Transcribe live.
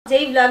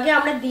যেই ব্লগে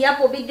আমরা দিয়া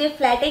প্রবীরদের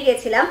ফ্ল্যাটে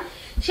গেছিলাম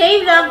সেই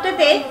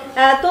ব্লগটাতে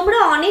তোমরা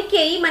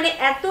অনেকেই মানে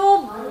এত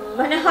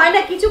মানে হয়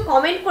না কিছু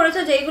কমেন্ট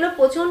করেছো যেগুলো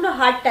প্রচন্ড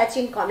হার্ট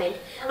টাচিং কমেন্ট।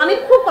 আমি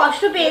খুব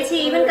কষ্ট পেয়েছি,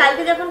 ইভেন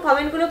কালকে যখন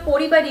কমেন্টগুলো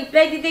পড়ি বা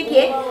রিপ্লাই দিতে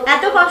গিয়ে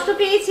এত কষ্ট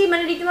পেয়েছি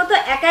মানে রীতিমতো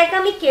একা একা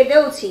আমি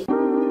কেঁদেওছি।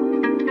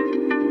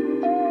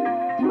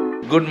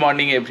 Good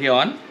morning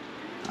everyone.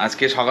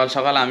 আজকে সকাল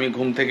সকাল আমি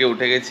ঘুম থেকে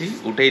উঠে গেছি,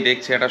 উঠেই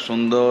দেখছি একটা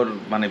সুন্দর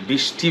মানে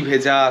বৃষ্টি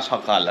ভেজা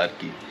সকাল আর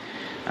কি,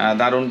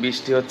 দারুণ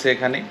বৃষ্টি হচ্ছে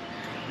এখানে।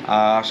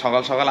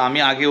 সকাল সকাল আমি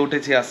আগে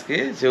উঠেছি আজকে,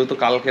 যেহেতু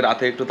কালকে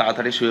রাতে একটু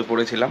তাড়াতাড়ি শুয়ে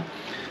পড়েছিলাম।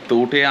 তো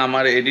উঠে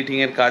আমার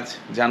এডিটিংয়ের কাজ,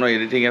 জানো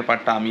এডিটিংয়ের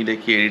পার্টটা আমি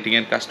দেখি,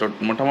 এডিটিংয়ের কাজটা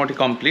মোটামুটি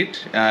কমপ্লিট,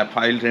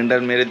 ফাইল রেন্ডার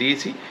মেরে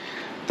দিয়েছি।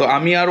 তো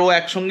আমি আর ও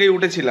একসঙ্গেই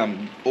উঠেছিলাম।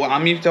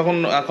 আমি যখন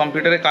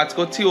কম্পিউটারে কাজ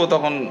করছি ও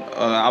তখন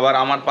আবার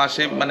আমার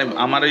পাশে মানে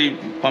আমার ওই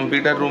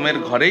কম্পিউটার রুমের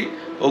ঘরেই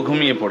ও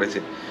ঘুমিয়ে পড়েছে।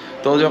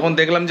 তো যখন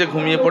দেখলাম যে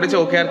ঘুমিয়ে পড়েছে,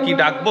 ওকে আর কি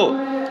ডাকবো,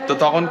 তো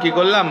তখন কি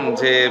করলাম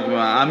যে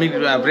আমি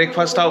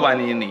ব্রেকফাস্টটাও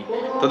বানিয়ে নিই।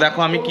 তো দেখো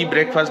আমি কি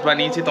ব্রেকফাস্ট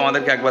বানিয়েছি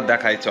তোমাদেরকে একবার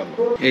দেখাই, চলো।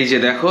 এই যে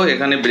দেখো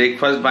এখানে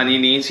ব্রেকফাস্ট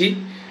বানিয়ে নিয়েছি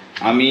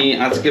আমি।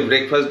 আজকে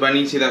ব্রেকফাস্ট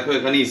বানিয়েছি, দেখো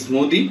এখানে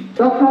স্মুদি,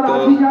 তো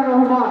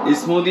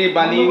স্মুদি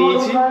বানিয়ে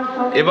নিয়েছি।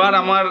 এবার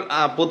আমার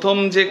প্রথম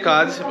যে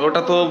কাজ,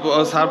 ওটা তো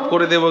সার্ভ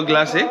করে দেবো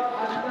গ্লাসে।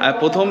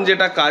 প্রথম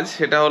যেটা কাজ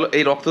সেটা হলো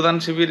এই রক্তদান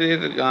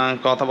শিবিরের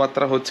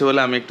কথাবার্তা হচ্ছে বলে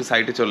আমি একটু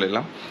সাইডে চলে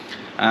এলাম।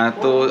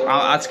 তো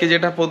আজকে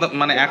যেটা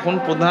মানে এখন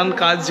প্রধান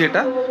কাজ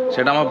যেটা,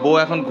 সেটা আমার বউ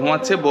এখন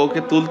ঘুমাচ্ছে,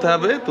 বউকে তুলতে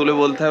হবে, তুলে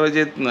বলতে হবে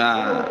যে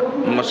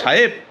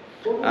সাহেব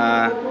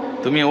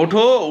তুমি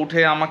ওঠো,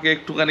 উঠে আমাকে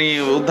একটুখানি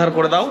উদ্ধার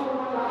করে দাও,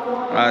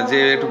 যে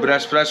একটু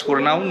ব্রাশ ফ্রাশ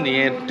করে নাও,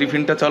 নিয়ে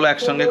টিফিনটা চলো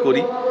একসঙ্গে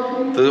করি।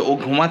 তো ও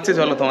ঘুমাচ্ছে,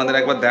 চলো তোমাদের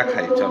একবার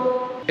দেখাই, চলো।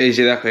 এই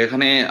যে দেখো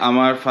এখানে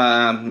আমার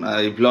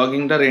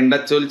ব্লগিংটা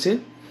রেন্ডার চলছে।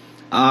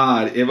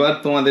 আর এবার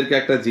তোমাদেরকে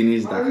একটা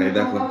জিনিস দেখাই,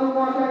 দেখো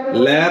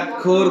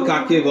ল্যাবখোর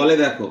কাকে বলে।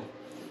 দেখো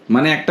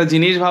মানে একটা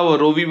জিনিস ভাবো,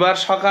 রবিবার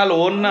সকাল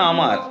ওর না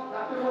আমার,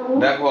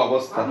 দেখো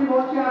অবস্থা।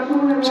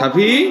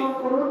 সাফি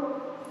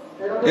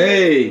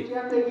এই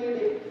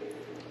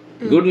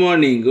গুড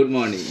মর্নিং, গুড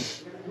মর্নিং,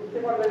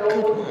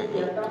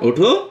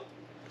 ওঠো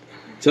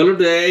চলো,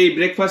 এই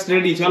ব্রেকফাস্ট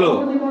রেডি, চলো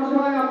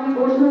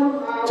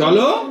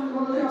চলো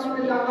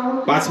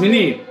 5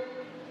 মিনিট,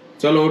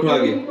 চলো ওঠো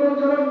আগে।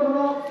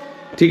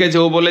 ঠিক আছে,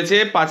 ও বলেছে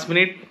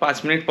 5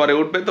 মিনিট পরে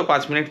উঠবে, তো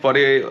 5 মিনিট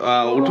পরে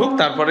উঠুক,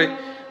 তারপরে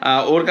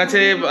ওর কাছে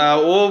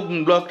ও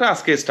ব্লগটা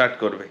আজকে স্টার্ট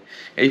করবে।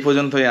 এই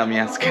পর্যন্তই আমি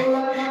আজকে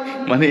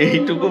মানে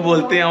এইটুকু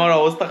বলতেই আমার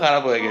অবস্থা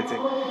খারাপ হয়ে গেছে।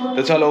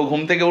 তো চলো ও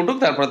ঘুম থেকে উঠুক,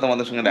 তারপরে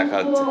তোমাদের সঙ্গে দেখা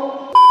হচ্ছে।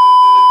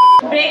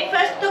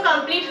 ব্রেকফাস্ট তো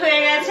কমপ্লিট হয়ে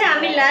গেছে,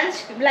 আমি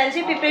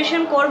লাঞ্চের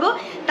প্রিপারেশন করব।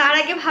 তার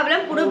আগে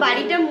ভাবলাম পুরো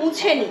বাড়িটা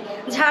মুছে নিই,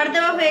 ঝাড়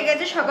দেওয়া হয়ে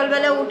গেছে,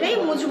 সকালবেলা উঠেই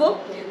মুছবো।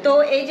 তো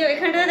এই যে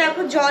এখানটাতে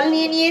দেখো জল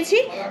নিয়ে নিয়েছি,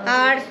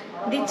 আর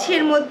দিচ্ছি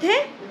এর মধ্যে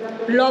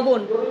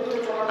লবণ,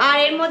 আর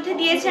এর মধ্যে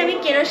দিয়েছি আমি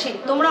কেরোসিন।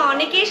 তোমরা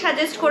অনেকেই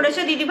সাজেস্ট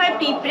করেছো দিদিভাই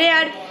পিঁপড়ে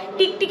আর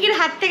টিকটিকির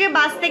হাত থেকে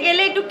বাঁচতে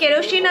গেলে একটু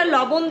কেরোসিন আর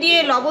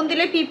লবণ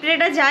দিলে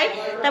পিঁপড়েটা যায়,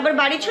 তারপর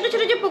বাড়ির ছোটো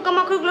ছোটো যে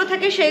পোকামাকড়গুলো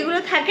থাকে সেইগুলো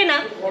থাকে না,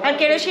 আর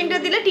কেরোসিনটা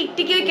দিলে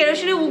টিকটিকি ওই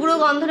কেরোসিনের উগ্র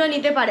গন্ধটা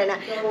নিতে পারে না।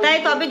 তাই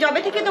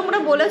যবে থেকে তোমরা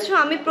বলেছো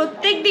আমি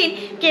প্রত্যেক দিন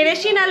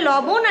কেরোসিন আর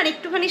লবণ আর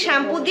একটুখানি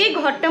শ্যাম্পু দিয়ে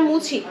ঘরটা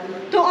মুছি।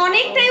 তো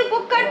অনেকটাই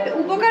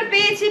উপকার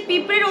পেয়েছি,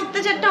 পিঁপড়ের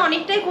অত্যাচারটা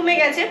অনেকটাই কমে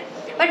গেছে,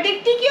 আর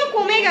টিকটিকিও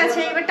কমে গেছে।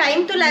 এবার টাইম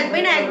তো লাগবে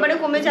না, একবারে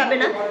কমে যাবে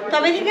না,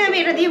 তবে থেকে আমি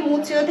এটা দিয়ে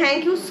মুছছি। তো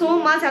থ্যাংক ইউ সো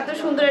মাচ এত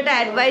সুন্দর একটা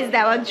অ্যাডভাইস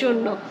দেওয়ার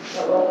জন্য,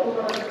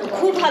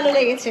 খুব ভালো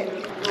লেগেছে।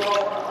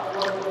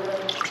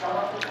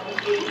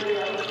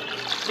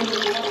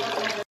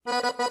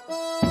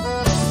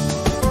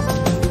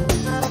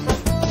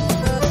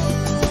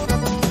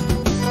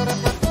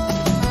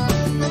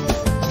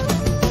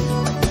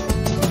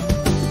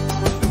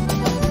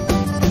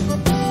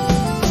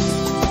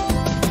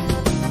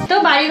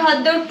 বাড়ি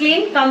ঘরদোর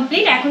ক্লিন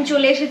কমপ্লিট, এখন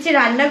চলে এসেছি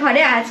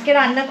রান্নাঘরে। আজকে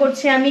রান্না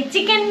করছি আমি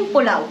চিকেন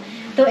পোলাও।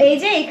 তো এই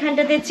যে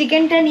এখানটাতে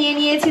চিকেনটা নিয়ে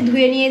নিয়েছি,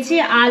 ধুয়ে নিয়েছি,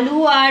 আলু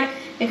আর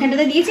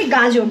এখানটাতে দিয়েছি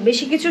গাজর,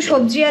 বেশি কিছু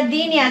সবজি আর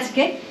দিইনি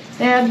আজকে।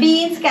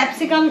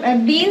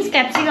 বিনস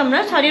ক্যাপসিকাম না,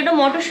 সরি ওটা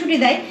মটরশুঁটি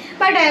দেয়,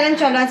 বাট এখন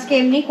চলো আজকে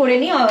এমনি করে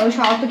নিই,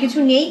 অত কিছু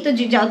নেই তো,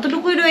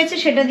 যতটুকুই রয়েছে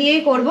সেটা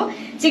দিয়েই করব।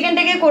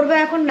 চিকেনটাকে করবো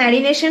এখন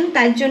ম্যারিনেশন,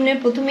 তার জন্য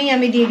প্রথমেই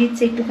আমি দিয়ে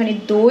দিচ্ছি একটুখানি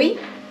দই।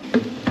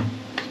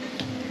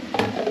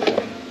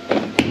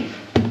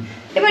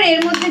 এবার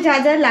এর মধ্যে যা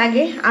যা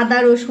লাগে, আদা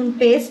রসুন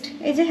পেস্ট,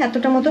 এই যে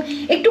এতটা মতো,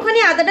 একটুখানি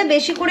আদাটা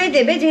বেশি করে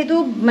দেবে, যেহেতু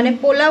মানে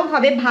পোলাও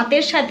হবে,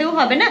 ভাতের সাথেও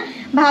হবে না,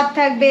 ভাত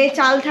থাকবে,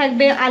 চাল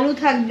থাকবে, আলু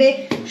থাকবে,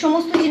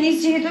 সমস্ত জিনিস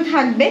যেহেতু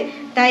থাকবে,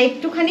 তাই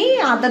একটুখানি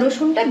আদা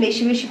রসুনটা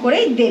বেশি বেশি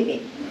করেই দেবে।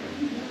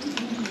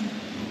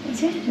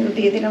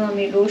 দিয়ে দিলাম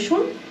আমি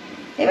রসুন।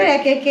 এবার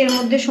একে একে এর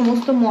মধ্যে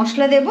সমস্ত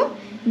মশলা দেব,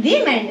 দিয়ে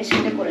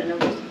ম্যারিনেশনটা করে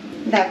নেবো।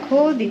 দেখো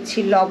দিচ্ছি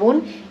লবণ।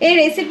 এই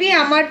রেসিপি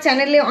আমার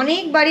চ্যানেলে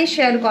অনেকবারই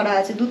শেয়ার করা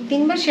আছে,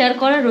 2-3 বার শেয়ার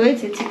করা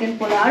রয়েছে চিকেন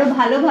পোলাও আরো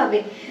ভালোভাবে।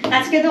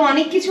 আজকে তো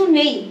অনেক কিছু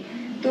নেই,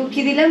 তো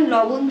কি দিলাম,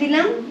 লবণ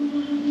দিলাম,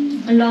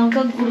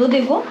 লঙ্কা গুঁড়ো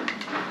দেব।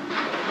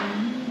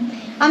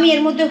 আমি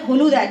এর মধ্যে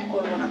হলুদ অ্যাড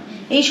করবো না,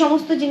 এই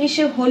সমস্ত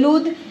জিনিসে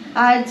হলুদ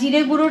আর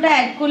জিরে গুঁড়োটা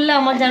অ্যাড করলে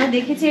আমার যেন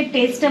দেখেছি এর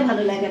টেস্টটা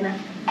ভালো লাগে না,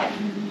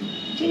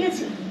 ঠিক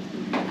আছে?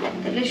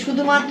 তাহলে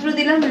শুধুমাত্র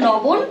দিলাম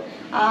লবণ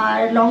আর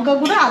লঙ্কা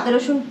গুঁড়ো, আদা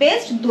রসুন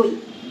পেস্ট, দই।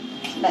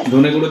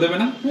 ধনে গুঁড়ো দেবে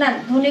না? না,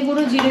 ধনে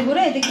গুঁড়ো জিরে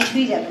গুঁড়ো এতে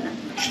কিছুই যাবে না,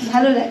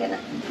 ভালো লাগে না।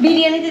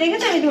 বিরিয়ানিতে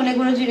দেখেছো আমি ধনে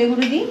গুঁড়ো জিরে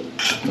গুঁড়ো দিই,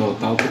 তো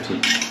তাও তো ঠিক।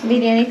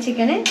 বিরিয়ানির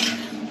চিকেনে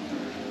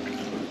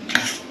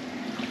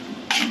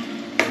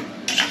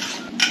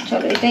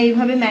চলো এটা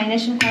এইভাবে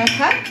ম্যারিনেশন করা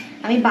থাক,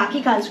 আমি বাকি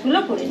কাজগুলো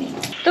করে নিই।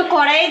 তো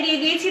কড়াইয়ে দিয়ে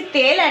দিয়েছি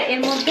তেল, আর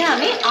এর মধ্যে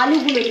আমি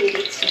আলুগুলো দিয়ে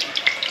দিচ্ছি।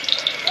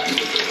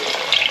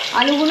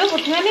 আলুগুলো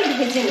প্রথমে আমি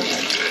ভেজে নেব।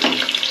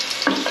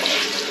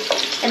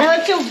 এটা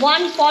হচ্ছে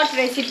 1 পট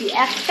রেসিপি,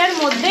 একটার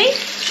মধ্যেই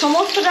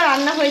সমস্তটা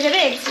রান্না হয়ে যাবে,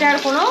 এক্সট্রা আর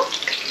কোনো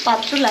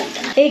পাত্র লাগবে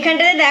না।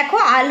 এইখানটাতে দেখো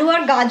আলু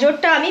আর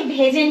গাজরটা আমি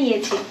ভেজে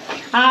নিয়েছি,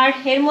 আর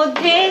এর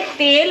মধ্যে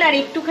তেল আর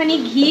একটুখানি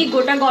ঘি,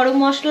 গোটা গরম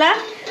মশলা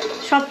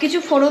সবকিছু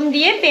ফোড়ন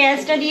দিয়ে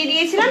পেঁয়াজটা দিয়ে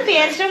দিয়েছিলাম।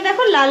 পেঁয়াজটাও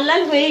দেখো লাল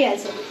লাল হয়ে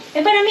গেছে।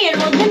 এবার আমি এর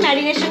মধ্যে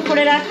ম্যারিনেশন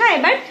করে রাখা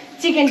এবার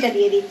চিকেনটা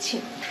দিয়ে দিচ্ছি।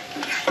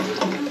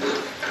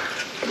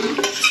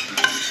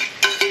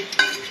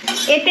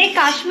 এতে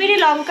কাশ্মীরি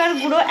লঙ্কার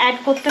গুঁড়ো অ্যাড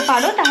করতে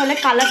পারো, তাহলে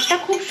কালারটা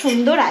খুব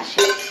সুন্দর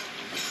আসে।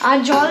 আর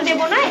জল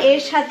দেব না,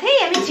 এর সাথেই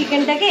আমি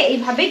চিকেনটাকে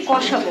এইভাবেই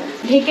কষাবো,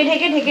 ঢেকে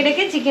ঢেকে ঢেকে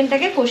ঢেকে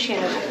চিকেনটাকে কষিয়ে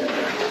নেবো।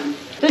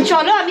 তো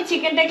চলো আমি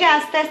চিকেনটাকে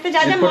আস্তে আস্তে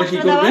যা যা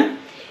মশলা দেওয়া,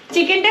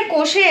 চিকেনটা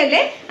কষে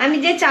এলে আমি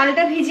যে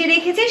চালটা ভিজিয়ে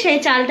রেখেছি সেই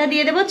চালটা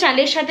দিয়ে দেবো,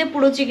 চালের সাথে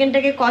পুরো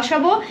চিকেনটাকে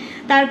কষাবো।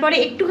 তারপরে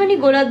একটুখানি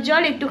গোলাপ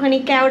জল, একটুখানি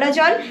কেওড়া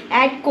জল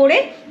অ্যাড করে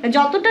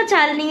যতটা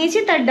চাল নিয়েছি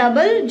তার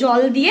ডাবল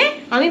জল দিয়ে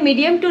আমি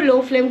মিডিয়াম টু লো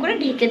ফ্লেম করে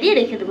ঢেকে দিয়ে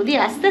রেখে দেবো, দিয়ে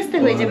আস্তে আস্তে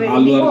হয়ে যাবে।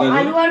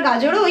 আলু আর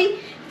গাজরও ওই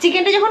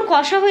চিকেনটা যখন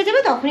কষা হয়ে যাবে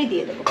তখনই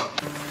দিয়ে দেবো।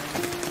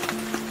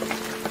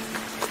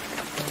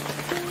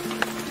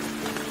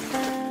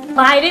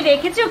 বাইরে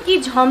দেখেছো কি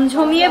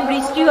ঝমঝমিয়ে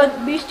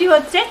বৃষ্টি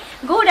হচ্ছে।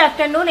 Good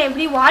afternoon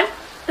everyone.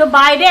 তো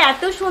বাইরে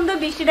এত সুন্দর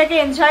বৃষ্টিটাকে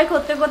এনজয়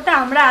করতে করতে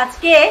আমরা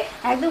আজকে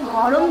একদম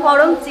গরম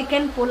গরম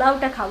চিকেন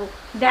পোলাওটা খাবো।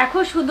 দেখো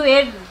শুধু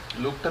এর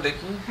লুকটা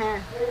দেখি। হ্যাঁ,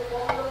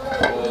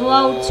 ধোয়া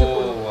উঠছে,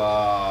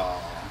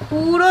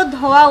 পুরো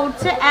ধোয়া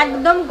উঠছে,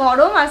 একদম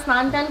গরম। আর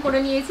স্নান টান করে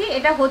নিয়েছি,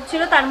 এটা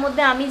হচ্ছিল তার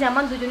মধ্যে আমি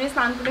যেমন দুজনে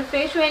স্নান করে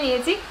ফ্রেশ হয়ে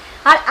নিয়েছি।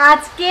 আর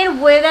আজকের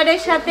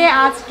ওয়েদারের সাথে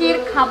আজকের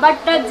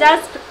খাবারটা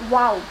জাস্ট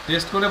ওয়াও।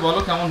 টেস্ট করে বলো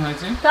কেমন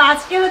হয়েছে। তো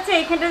আজকে হচ্ছে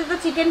এখানটাতে তো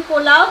চিকেন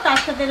পোলাও, তার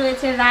সাথে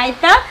রয়েছে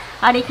রায়তা,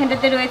 আর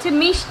এখানটাতে রয়েছে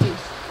মিষ্টি,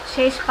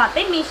 শেষ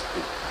পাতে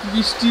মিষ্টি।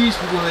 বৃষ্টি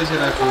শুরু হয়েছে,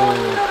 দেখো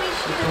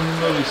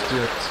সুন্দর বৃষ্টি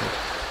হচ্ছে।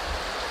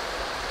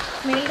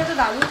 স্মেলটা তো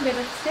দারুণ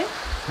বেরোচ্ছে।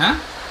 হ্যাঁ,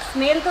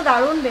 স্মেল তো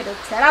দারুণ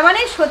বেরোচ্ছে। আর মানে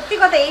সত্যি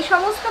কথা, এই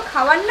সমস্ত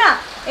খাবার না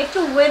একটু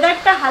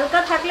ওয়েদারটা হালকা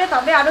থাকলে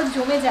তবে আরো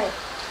জমে যায়।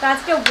 তো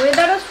আজকে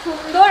ওয়েদারও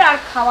সুন্দর আর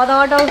খাওয়া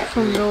দাওয়াটাও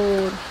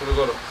সুন্দর। শুরু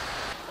করো,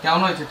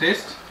 কেমন হয়েছে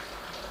টেস্ট?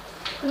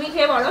 তুমি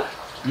খেয়ে বলো,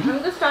 আমি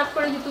তো স্টার্ট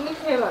করেছি, তুমি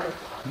খেয়ে বলো।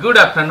 Good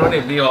afternoon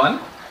everyone.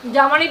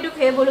 জামান একটু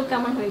খেয়ে বলো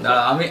কেমন হয়েছে।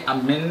 আমি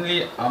মেইনলি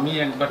আমি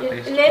একবার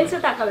টেস্ট, লেন্সে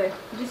তাকাবে,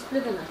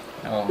 ডিসপ্লেতে না।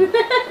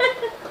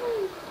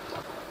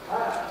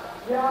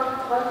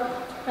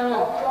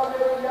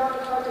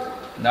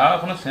 না,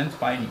 কোনো সেন্স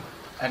পাইনি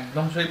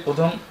একদম। সেই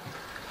প্রথম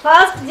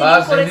ফার্স্ট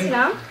যেদিন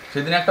করেছিলাম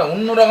সেদিন একটা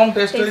অন্যরকম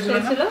টেস্ট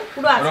হয়েছিল,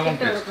 পুরো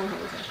আজকে এরকম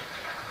হয়েছে।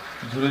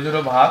 ঝুরো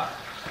ঝুরো ভাত,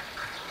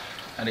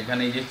 আর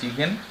এখানে এই যে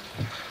চিকেন,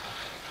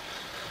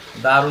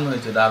 দারুণ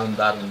হয়েছে, দারুণ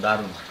দারুণ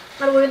দারুণ।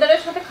 আর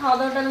ওয়েদারের সাথে খাওয়া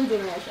দাওয়াটা আমি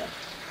জমে আছে।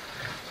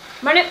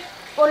 মানে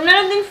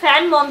অন্যান্য দিন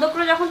ফ্যান বন্ধ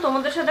করে যখন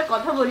তোমাদের সাথে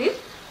কথা বলি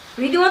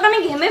রীতিমতো আমি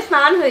ঘেমে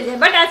স্নান হয়ে যায়,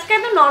 বাট আজকে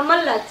একদম নর্মাল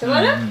লাগছে,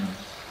 বলো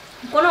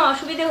কোনো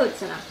অসুবিধা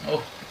হচ্ছে না।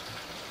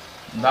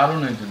 দারুণ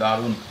হয়েছে,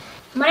 দারুণ।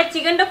 মানে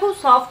চিকেনটা খুব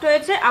সফট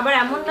হয়েছে, আবার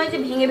এমন নয় যে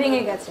ভেঙে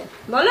ভেঙে গেছে,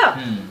 বলো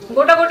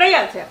গোটা গোটাই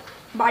আছে।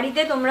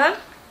 বাড়িতে তোমরা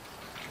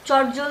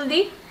চটজলদি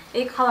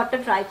এই খাবারটা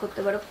ট্রাই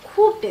করতে পারো,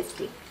 খুব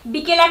টেস্টি।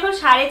 বিকেল এখন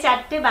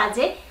 4:30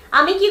 বাজে।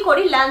 আমি কি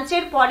করি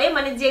লাঞ্চের পরে,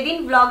 মানে যেদিন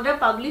ব্লগটা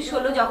পাবলিশ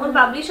হলো, যখন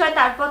পাবলিশ হয়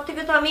তারপর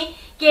থেকে তো আমি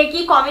কে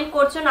কি কমেন্ট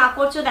করছো না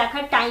করছো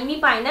দেখার টাইমই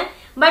পাই না,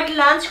 বাট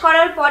লাঞ্চ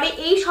করার পরে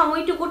এই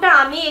সময়টুকুটা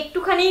আমি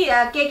একটুখানি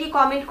কে কি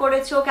কমেন্ট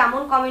করেছো,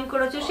 কেমন কমেন্ট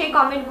করেছো সেই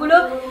কমেন্টগুলো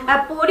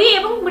পড়ি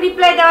এবং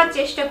রিপ্লাই দেওয়ার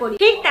চেষ্টা করি।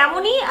 ঠিক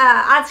তেমনই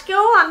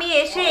আজকেও আমি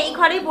এসে এই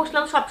ঘরেই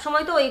বসলাম।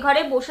 সবসময় তো ওই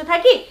ঘরে বসে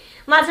থাকি,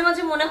 মাঝে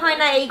মাঝে মনে হয়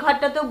না এই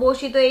ঘরটাতেও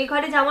বসি। তো এই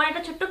ঘরে যেমন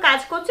একটা ছোট্ট কাজ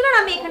করছিলাম,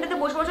 আমি এখানটাতে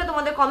বসে বসে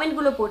তোমাদের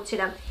কমেন্টগুলো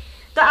পড়ছিলাম।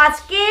 তো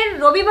আজকের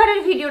রবিবারের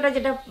ভিডিওটা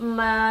যেটা,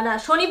 না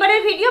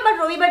শনিবারের ভিডিও বা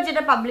রবিবার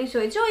যেটা পাবলিশ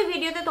হয়েছে, ওই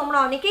ভিডিওতে তোমরা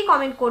অনেকেই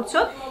কমেন্ট করছো।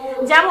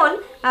 যেমন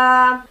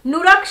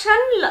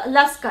নুরাকশান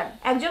লাস্কার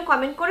একজন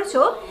কমেন্ট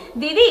করেছো,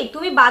 দিদি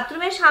তুমি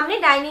বাথরুমের সামনে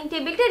ডাইনিং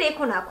টেবিলটা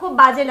রেখো না, খুব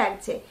বাজে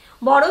লাগছে।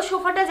 বড়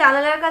সোফাটা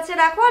জানালার কাছে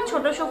রাখো, আর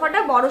ছোট সোফাটা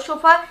বড়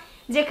সোফা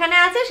যেখানে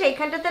আছে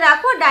সেইখানটাতে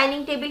রাখো, ডাইনিং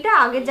টেবিলটা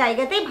আগের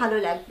জায়গাতেই ভালো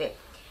লাগবে।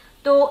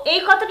 তো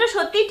এই কথাটা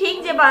সত্যি ঠিক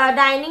যে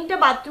ডাইনিংটা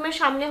বাথরুমের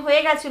সামনে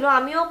হয়ে গেছিলো।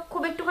 আমিও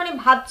খুব একটুখানি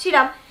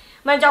ভাবছিলাম,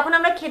 মানে যখন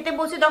আমরা খেতে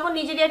বসি তখন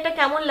নিজেরই একটা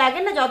কেমন লাগে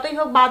না, যতই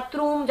হোক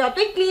বাথরুম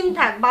যতই ক্লিন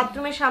থাক,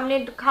 বাথরুমের সামনে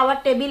খাওয়ার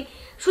টেবিল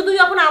শুধু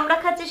যখন আমরা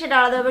খাচ্ছি সেটা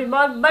আলাদা হবে,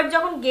 বাট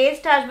যখন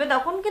গেস্ট আসবে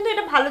তখন কিন্তু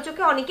এটা ভালো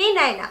চোখে অনেকেই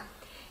নেয় না।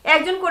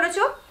 একজন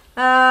করেছো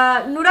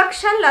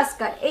নুরাকশান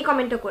লাস্কার এই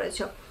কমেন্টটা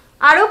করেছো।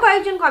 আরো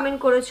কয়েকজন কমেন্ট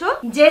করেছো।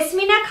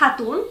 জেসমিনা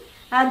খাতুন,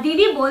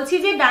 দিদি বলছি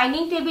যে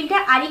ডাইনিং টেবিলটা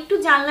আরেকটু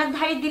জানলার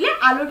ধারে দিলে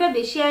আলোটা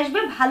বেশি আসবে,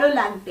 ভালো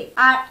লাগবে।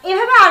 আর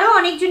এভাবে আরো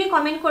অনেকজনই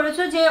কমেন্ট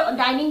করেছো যে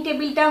ডাইনিং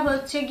টেবিলটা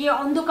হচ্ছে গিয়ে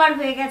অন্ধকার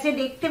হয়ে গেছে,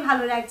 দেখতে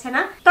ভালো লাগছে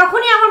না।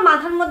 তখনই আমার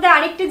মাথার মধ্যে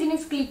আরেকটা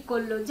জিনিস ক্লিক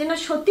করলো যে না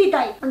সত্যি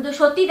তাই,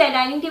 সত্যি তাই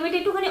ডাইনিং টেবিলটা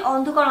একটুখানি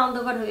অন্ধকার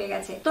অন্ধকার হয়ে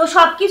গেছে। তো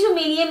সবকিছু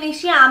মিলিয়ে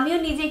মিশিয়ে আমিও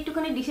নিজে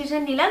একটুখানি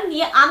ডিসিশন নিলাম,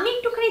 নিয়ে আমি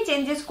একটুখানি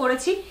চেঞ্জেস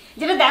করেছি,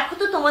 যেটা দেখো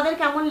তো তোমাদের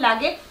কেমন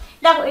লাগে।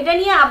 দেখো এটা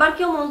নিয়ে আবার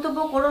কেউ মন্তব্য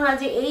করো না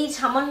যে এই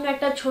সামান্য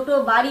একটা ছোট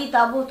বাড়ি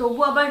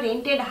তবু আবার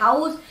রেন্টেড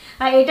হাউস,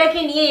 এটাকে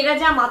নিয়ে এরা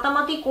যা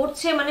মাতামাতি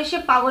করছে, মানে সে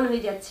পাগল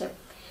হয়ে যাচ্ছে।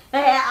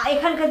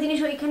 এখানকার জিনিস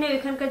ওইখানে,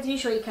 ওইখানকার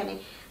জিনিস ওইখানে।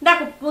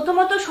 দেখো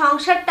প্রথমত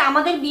সংসারটা,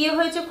 আমাদের বিয়ে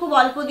হয়েছে খুব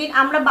অল্প দিন,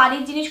 আমরা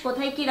বাড়ির জিনিস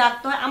কোথায় কি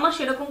রাখতে হয় আমার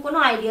সেরকম কোনো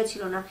আইডিয়া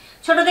ছিল না।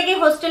 ছোট থেকে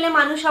হোস্টেলে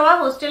মানুষ হওয়া,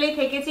 হোস্টেলেই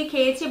থেকেছি,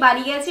 খেয়েছি,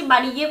 বাড়ি গেছি,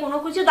 বাড়ি গিয়ে কোনো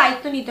কিছু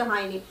দায়িত্ব নিতে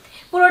হয়নি,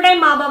 পুরোটাই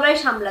মা বাবাই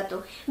সামলাতো।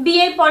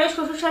 বিয়ের পরে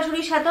শ্বশুর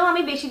শাশুড়ির সাথেও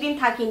আমি বেশি দিন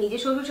থাকিনি যে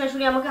শ্বশুর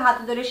শাশুড়ি আমাকে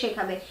হাতে ধরে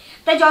শেখাবে।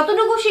 তাই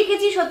যতটুকু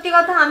শিখেছি সত্যি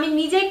কথা আমি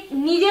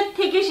নিজের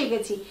থেকে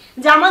শিখেছি।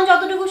 জামান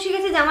যতটুকু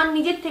শিখেছে জামান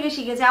নিজের থেকে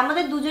শিখেছে।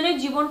 আমাদের দুজনের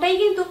জীবনটাই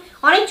কিন্তু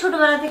অনেক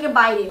ছোটবেলা থেকে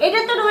বাইরে, এটা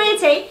তো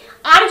রয়েছেই।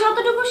 আর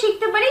যতটুকু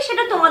শিখতে পারি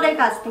সেটা তোমাদের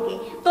কাছ থেকে।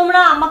 তোমরা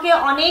আমাকে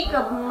অনেক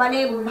মানে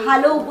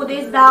ভালো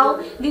উপদেশ দাও,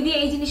 দিদি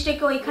এই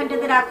জিনিসটাকে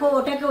ওইখানটাতে রাখো,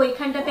 ওটাকে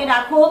ওইখানটাতে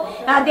রাখো,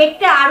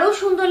 দেখতে আরো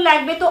সুন্দর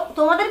লাগবে। তো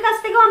তোমাদের কাছ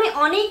থেকেও আমি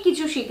অনেক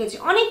কিছু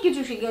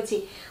শিখেছি।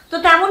 তো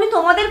তেমনই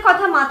তোমাদের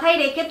কথা মাথায়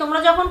রেখে তোমরা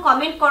যখন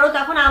কমেন্ট করো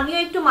তখন আমিও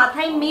একটু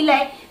মাথায়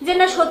মিলাই যে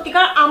না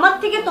সত্যিকার আমার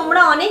থেকে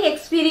তোমরা অনেক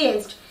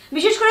এক্সপিরিয়েন্সড,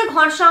 বিশেষ করে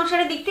ঘর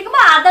সংসারের দিক থেকে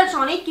বা আদার্স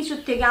অনেক কিছুর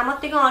থেকে আমার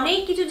থেকে অনেক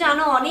কিছু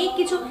জানো, অনেক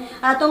কিছু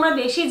তোমরা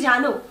বেশি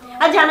জানো,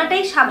 আর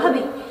জানাটাই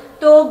স্বাভাবিক।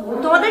 তো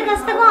তোমাদের কাছ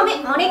থেকেও আমি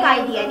অনেক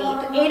আইডিয়া নিই।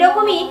 তো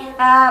এরকমই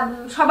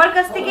সবার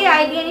কাছ থেকে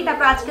আইডিয়া নিই।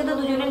 তারপর আজকে তো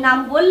দুজনের নাম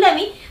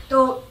বললামই, তো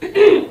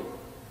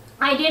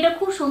আইডিয়াটা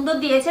খুব সুন্দর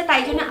দিয়েছে,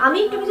 তাই জন্য আমি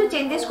একটু কিছু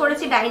চেঞ্জেস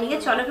করেছি ডাইনিং এ।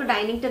 চলো একটু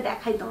ডাইনিংটা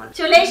দেখাই তোমার।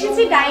 চলে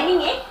এসেছি ডাইনিং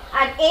এ,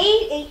 আর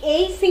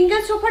এই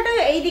সিঙ্গেল সোফাটা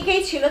এই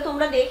দিকেই ছিল,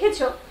 তোমরা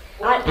দেখেছো।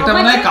 আর এটা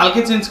মনে হয়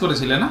কালকে চেঞ্জ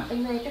করেছিলে না?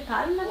 না এটা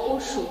কাল না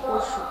পরশু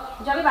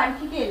যবে বাড়ি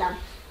থেকে এলাম,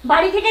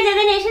 বাড়ি থেকে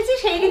যেদিন এসেছি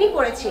সেই দিনই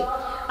করেছি।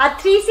 আর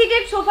 3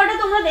 সিটের সোফাটা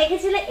তোমরা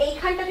দেখেছিলে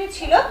এইখানটাতে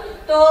ছিল।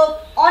 তো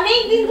অনেক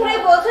দিন ধরে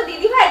বলছো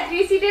দিদি ভাই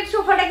 3 সিটের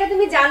সোফাটাকে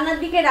তুমি জানলার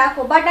দিকে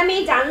রাখো, বাট আমি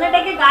এই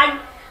জানলাটাকে গার্ড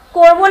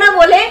করবো না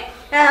বলে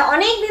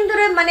অনেক দিন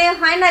ধরে মানে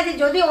হয় না যে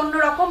যদি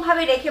অন্যরকম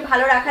ভাবে রেখে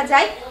ভালো রাখা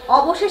যায়,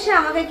 অবশেষে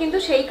আমাকে কিন্তু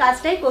সেই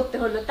কাজটাই করতে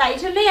হলো। তাই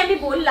জন্যই আমি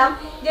বললাম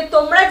যে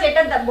তোমরা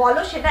যেটা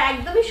বলো সেটা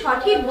একদমই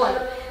সঠিক বলো,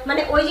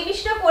 মানে ওই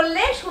জিনিসটা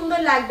করলে সুন্দর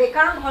লাগবে,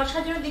 কারণ ঘর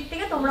সাজানোর দিক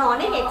থেকে তোমরা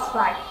অনেক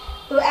এক্সপার্ট।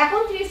 তো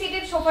এখন 3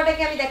 সিটের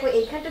সোফাটাকে আমি দেখো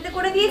এইখানটাতে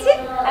করে দিয়েছি,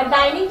 আর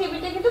ডাইনিং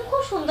টেবিলটা কিন্তু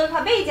খুব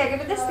সুন্দরভাবে এই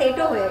জায়গাটাতে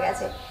সেটও হয়ে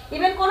গেছে।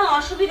 ইভেন কোনো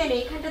অসুবিধা নেই,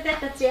 এইখানটাতে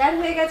একটা চেয়ার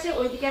হয়ে গেছে,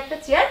 ওইদিকে একটা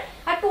চেয়ার,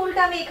 আর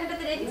টুলটা আমি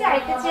এখানটাতে রেখেছি,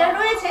 আরেকটা চেয়ার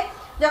রয়েছে,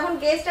 যখন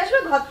গেস্ট আসবে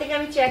ঘর থেকে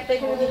আমি চেয়ারটা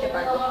এখানে দিতে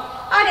পারবো।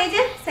 আর এই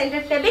যে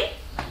সেন্টার টেবিল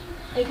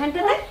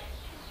এইখানটাতে,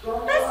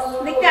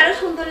 দেখতে আরো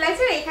সুন্দর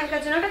লাগছে।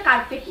 এখানকার জন্য একটা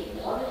কার্পেট নিয়ে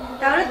নেবো,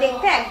 তাহলে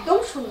দেখতে একদম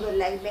সুন্দর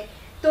লাগবে।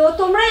 তো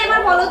তোমরা এবার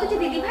বলো তো যে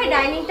দিদি ভাই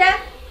ডাইনিংটা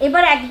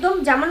এবার একদম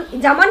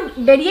যেমন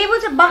বেরিয়ে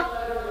বলছে বাহ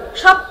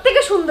সব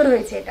থেকে সুন্দর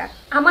হয়েছে, এটা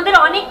আমাদের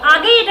অনেক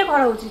আগেই এটা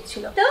করা উচিত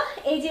ছিল। তো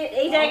এই যে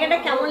এই জায়গাটা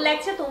কেমন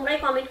লাগছে তোমরাই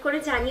কমেন্ট করে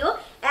জানিও।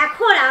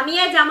 এখন আমি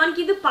আর জামান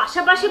কিন্তু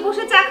পাশাপাশি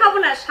বসে চা খাবো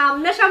না,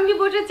 সামনাসামনি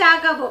বসে চা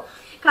খাবো,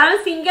 কারণ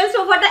সিঙ্গেল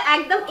সোফাটা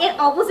একদম এর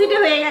অপোজিটে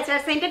হয়ে গেছে,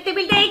 আর সেন্টার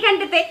টেবিলটা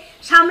এইখানটাতে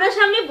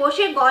সামনাসামনি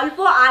বসে গল্প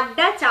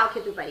আড্ডা চা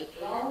খেতে পারি।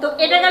 তো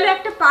এটা গেল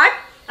একটা পার্ট।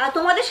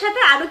 তোমাদের সাথে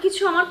আরো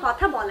কিছু আমার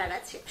কথা বলার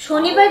আছে।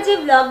 শনিবার যে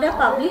ব্লগটা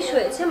পাবলিশ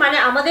হয়েছে, মানে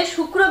আমাদের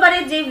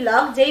শুক্রবারের যে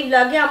ব্লগ, যেই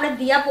ব্লগে আমরা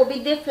দিয়া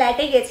পবিত্রের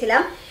ফ্ল্যাটে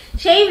গেছিলাম,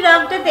 সেই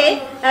ব্লগটাতে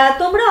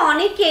তোমরা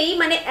অনেকেই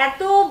মানে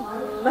এত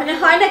মানে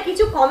হয় না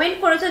কিছু কমেন্ট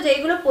করেছো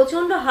যেগুলো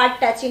প্রচন্ড হার্ট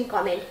টাচিং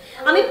কমেন্ট।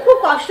 আমি খুব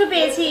কষ্ট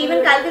পেয়েছি, ইভেন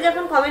কালকে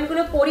যখন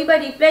কমেন্টগুলো পড়ি বা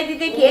রিপ্লাই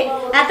দিতে গিয়ে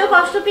এত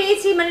কষ্ট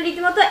পেয়েছি, মানে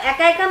রীতিমতো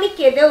একা একা আমি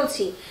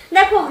কেঁদেওছি।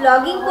 দেখো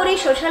ব্লগিং করি,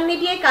 সোশ্যাল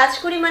মিডিয়ায় কাজ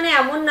করি, মানে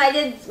এমন নয়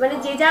যে মানে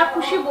যে যা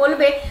খুশি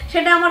বলবে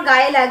সেটা আমার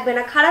গায়ে লাগবে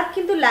না, খারাপ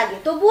কিন্তু লাগে।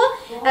 তবুও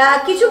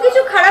কিছু কিছু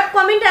খারাপ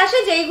কমেন্ট আসে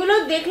যেইগুলো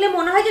দেখলে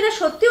মনে হয় যে না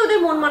সত্যি ওদের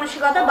মন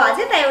মানসিকতা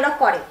বাজে, তাই ওরা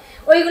করে,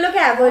 ওইগুলোকে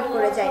অ্যাভয়েড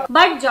করে যায়।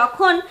 বাট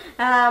যখন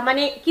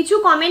মানে কিছু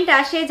কমেন্ট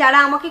আসে যারা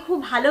আমাকে খুব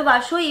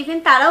ভালোবাসো, ইভেন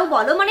তারাও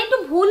বলো মানে একটু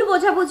ভুল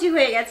বোঝাবুঝি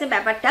হয়ে গেছে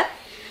ব্যাপারটা।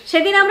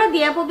 সেদিন আমরা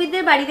দিয়া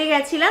পবিত্রের বাড়িতে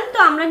গেছিলাম, তো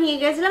আমরা নিয়ে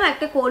গেছিলাম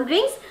একটা কোল্ড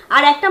ড্রিঙ্কস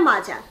আর একটা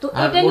মাজা। তো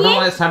এটা নিয়ে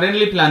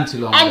সাডেনলি প্ল্যান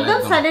ছিল, একদম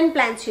সাডেন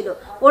প্ল্যান ছিল।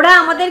 ওরা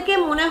আমাদেরকে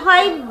মনে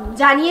হয়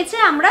জানিয়েছে,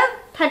 আমরা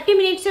 30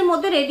 মিনিটসের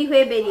মধ্যে রেডি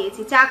হয়ে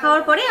বেরিয়েছি, চা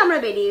খাওয়ার পরে আমরা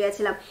বেরিয়ে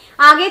গেছিলাম।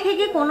 আগে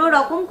থেকে কোনো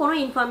রকম কোনো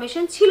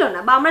ইনফরমেশন ছিল না,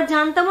 বা আমরা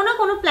জানতামও না,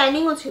 কোনো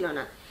প্ল্যানিংও ছিল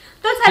না।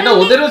 তো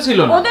ওদেরও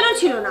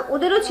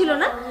ছিল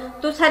না।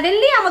 তো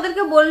সাডেনলি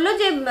আমাদেরকে বললো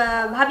যে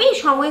ভাবি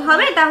সময়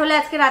হবে, তাহলে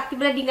আজকে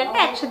রাত্রিবেলা ডিনারটা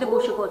একসাথে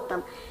বসে করতাম।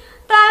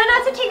 তো আমি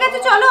আচ্ছা ঠিক আছে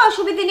চলো,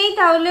 অসুবিধা নেই,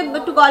 তাহলে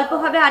একটু গল্প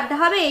হবে, আড্ডা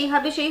হবে, এই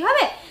হবে সেই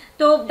হবে। তো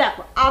তো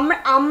দেখো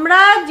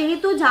আমরা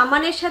যেহেতু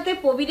জামানের সাথে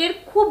প্রবীরের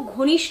খুব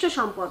ঘনিষ্ঠ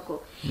সম্পর্ক,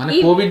 মানে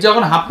প্রবীর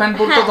যখন হাফ প্যান্ট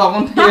পরতো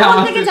তখন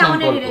থেকে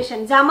জামানের রিলেশন।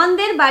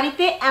 জামানদের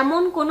বাড়িতে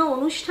এমন কোনো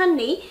অনুষ্ঠান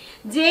নেই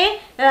যে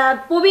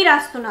প্রবীর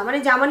আসতো না, মানে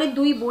জামানের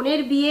 2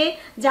 বোনের বিয়ে,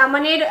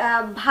 জামানের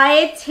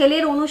ভাইয়ের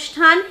ছেলের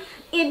অনুষ্ঠান,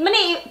 মানে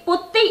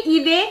প্রত্যেক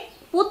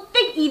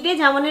ঈদে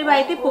জামানের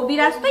বাড়িতে প্রবীর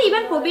আসতো।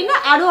 ইভেন প্রবীর না,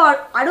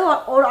 আরো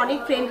ওর অনেক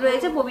ফ্রেন্ড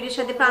রয়েছে প্রবীরের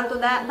সাথে,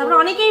 প্রান্তদা,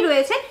 তারপর অনেকেই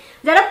রয়েছে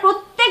যারা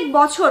প্রত্যেক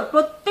বছর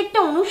প্রত্যেকটা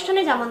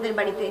অনুষ্ঠানে জামানদের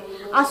বাড়িতে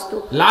আসতো।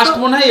 লাস্ট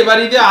মনে হয় এবার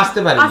ঈদে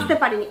আসতে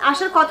পারিনি,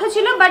 আসার কথা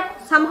ছিল বাট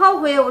সামহাউ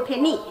হয়ে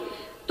ওঠেনি।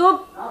 তো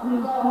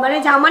মানে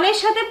জামানের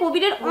সাথে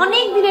প্রবীরের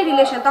অনেক দিনের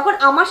রিলেশন। তখন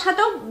আমার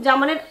সাথেও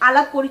জামানের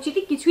আলাপ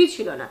পরিচিতি কিছুই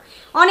ছিল না,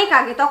 অনেক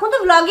আগে। তখন তো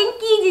ব্লগিং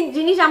কি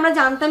জিনিস আমরা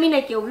জানতামই না,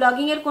 কেউ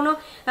ব্লগিং এর কোনো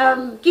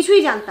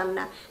কিছুই জানতাম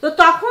না। তো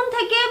তখন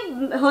থেকে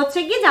হচ্ছে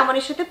কি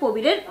জামানের সাথে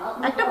প্রবীরের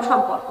একটা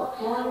সম্পর্ক।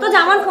 তো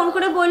জামান ফোন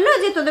করে বললো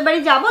যে তোদের বাড়ি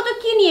যাবো, তো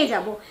কি নিয়ে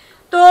যাবো?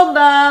 তো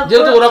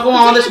যেহেতু ওরকম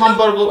আমাদের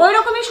সম্পর্ক, ওই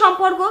রকমই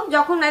সম্পর্ক,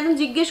 যখন একদম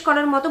জিজ্ঞেস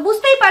করার মতো,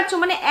 বুঝতেই পারছো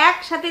মানে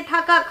একসাথে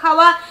থাকা,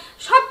 খাওয়া,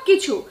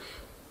 সবকিছু।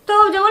 তো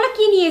যেমন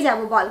কি নিয়ে যাব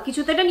বল, কিছু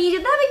তো এটা নিয়ে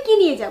যেতে হবে, কি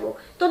নিয়ে যাব,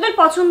 তোদের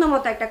পছন্দ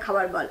মতো একটা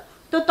খাবার বল।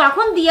 তো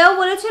তখন দিয়াও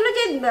বলেছিল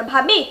যে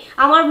ভাবি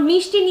আমার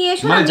মিষ্টি নিয়ে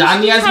এসো, মানে যা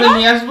নিয়ে আসবে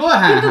নিয়ে আসবো,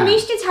 হ্যাঁ, কিন্তু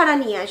মিষ্টি ছাড়া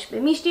নিয়ে আসবে,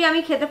 মিষ্টি আমি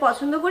খেতে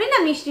পছন্দ করি না,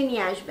 মিষ্টি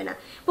নিয়ে আসবে না।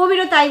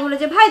 প্রবীরও তাই বলে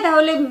যে ভাই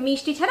তাহলে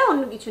মিষ্টি ছাড়া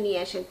অন্য কিছু নিয়ে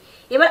আসেন।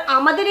 এবার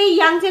আমাদের এই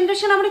ইয়াং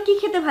জেনারেশন আমরা কি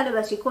খেতে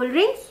ভালোবাসি? কোল্ড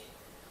ড্রিঙ্কস,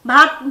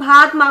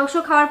 ভাত মাংস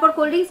খাওয়ার পর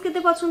কোল্ড ড্রিঙ্কস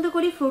খেতে পছন্দ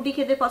করি, ফ্রুটি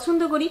খেতে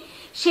পছন্দ করি।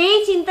 সেই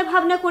চিন্তা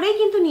ভাবনা করেই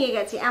কিন্তু নিয়ে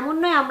গেছি। এমন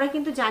নয় আমরা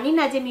কিন্তু জানি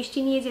না যে মিষ্টি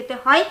নিয়ে যেতে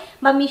হয়,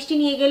 বা মিষ্টি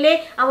নিয়ে গেলে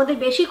আমাদের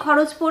বেশি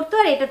খরচ পড়তো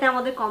আর এটাতে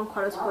আমাদের কম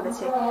খরচ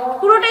পড়েছে।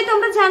 পুরোটাই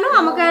তোমরা জানো,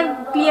 আমাকে আর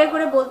ক্লিয়ার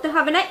করে বলতে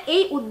হবে না।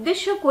 এই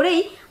উদ্দেশ্য করেই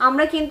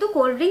আমরা কিন্তু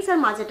কোল্ড ড্রিঙ্কস আর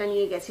মাজাটা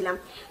নিয়ে গেছিলাম।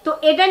 তো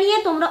এটা নিয়ে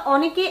তোমরা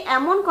অনেকে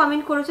এমন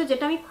কমেন্ট করেছো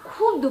যেটা আমি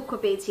খুব দুঃখ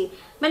পেয়েছি।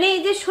 মানে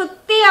এই যে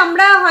সত্যি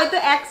আমরা হয়তো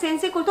এক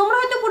সেন্সে, তোমরা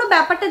হয়তো পুরো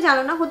ব্যাপারটা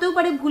জানো না, হতেও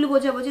পারে ভুল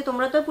বোঝাবুঝি,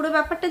 তোমরা তো পুরো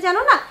ব্যাপারটা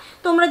জানো না।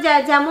 তোমরা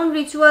যেমন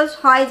রিচুয়ালস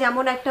হয়,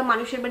 যেমন একটা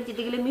মানুষের বাড়ি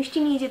যেতে গেলে মিষ্টি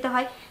নিয়ে যেতে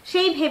হয়,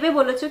 সেই ভেবে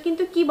বলেছো।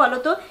 কিন্তু কি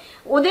বলতো,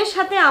 ওদের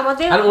সাথে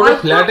আমাদের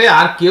ফ্ল্যাটে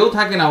আর কেউ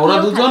থাকে না, ওরা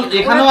দুজন,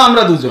 এখানেও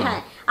আমরা দুজন,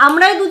 হ্যাঁ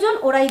আমরাই দুজন,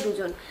 ওরাই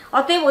দুজন।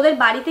 অতএব ওদের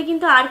বাড়িতে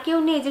কিন্তু আর কেউ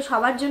নেই যে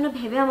সবার জন্য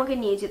ভেবে আমাকে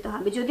নিয়ে যেতে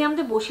হবে। যদি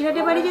আমাদের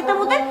বসিরহাটে বাড়ি যেতাম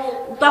ওদের,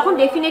 তখন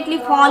ডেফিনেটলি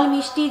ফল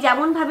মিষ্টি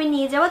যেমন ভাবে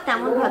নিয়ে যাওয়া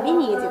তেমন ভাবেই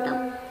নিয়ে যেতাম।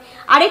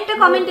 আরেকটা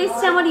কমেন্ট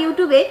এসছে আমার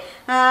ইউটিউবে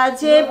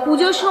যে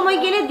পুজোর সময়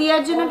গেলে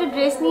দিয়ার জন্য একটা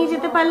ড্রেস নিয়ে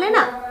যেতে পারলে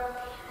না।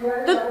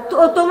 তো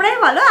তোমরাই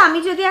বলো, আমি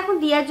যদি এখন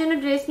দিয়ার জন্য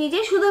ড্রেস নিয়ে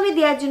যাই, শুধু আমি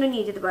দিয়ার জন্য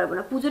নিয়ে যেতে পারবো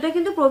না, পুজোটা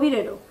কিন্তু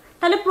প্রবীরেরও,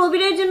 তাহলে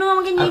প্রবীরের জন্য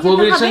আমাকে নিয়ে যেতে হবে।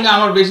 প্রবীরের সঙ্গে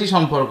আমার বেশি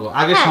সম্পর্ক,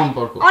 আগের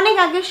সম্পর্ক, অনেক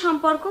আগের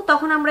সম্পর্ক।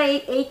 তখন আমরা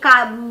এই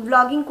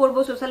ব্লগিং করব,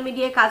 সোশ্যাল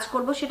মিডিয়ায় কাজ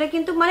করব, সেটা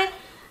কিন্তু মানে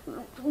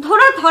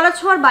ধরা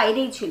ছোঁয়ার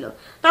বাইরেই ছিল।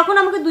 তখন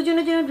আমাকে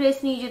দুজনের জন্য ড্রেস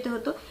নিয়ে যেতে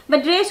হতো, বা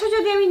ড্রেসও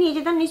যদি আমি নিয়ে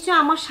যেতাম নিশ্চয়ই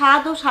আমার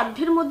স্বাদ ও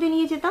সাধ্যের মধ্যে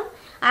নিয়ে যেতাম।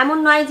 এমন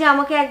নয় যে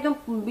আমাকে একদম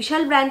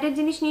বিশাল ব্র্যান্ডের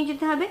জিনিস নিয়ে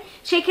যেতে হবে।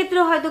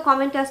 সেক্ষেত্রেও হয়তো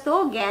কমেন্ট আসতো,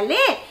 ও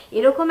গেলে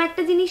এরকম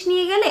একটা জিনিস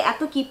নিয়ে গেলে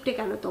এত কিপটে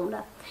কেন তোমরা।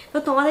 তো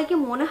তোমাদেরকে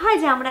মনে হয়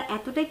যে আমরা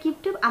এতটাই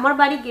কিপটে? আমার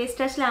বাড়ি গেস্ট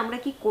আসলে আমরা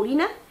কি করি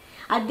না?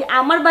 আর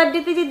আমার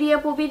বার্থডেতে যে দিয়া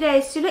পপিটা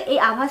এসেছিল, এই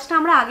আভাসটা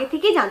আমরা আগে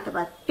থেকেই জানতে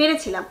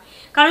পেরেছিলাম,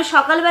 কারণ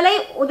সকালবেলায়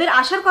ওদের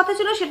আসার কথা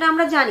ছিল, সেটা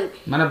আমরা জানি,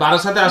 মানে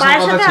বারাসাতে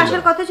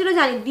আসার কথা ছিল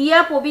জানি। দিয়া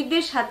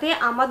পবিরদের সাথে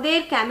আমাদের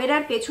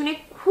ক্যামেরার পেছনে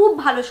খুব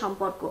ভালো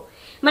সম্পর্ক,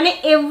 মানে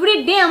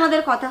এভরিডে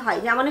আমাদের কথা হয়,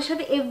 জামানের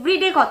সাথে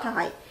এভরিডে কথা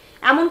হয়।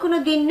 এমন কোনো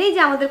দিন নেই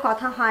যে আমাদের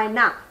কথা হয়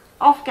না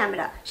অফ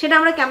ক্যামেরা, সেটা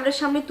আমরা ক্যামেরার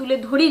সামনে তুলে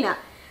ধরি না।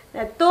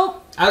 তো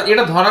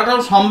এটা ধরাটাও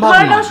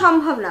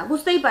সম্ভব না,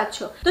 বুঝতেই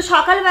পারছো। তো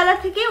সকালবেলা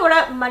থেকে ওরা,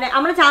 মানে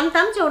আমরা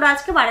জানতাম যে ওরা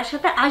আজকে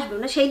বারাসাতে আসবে,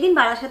 না সেই দিন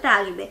বারাসাতে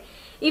আসবে।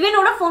 ইভেন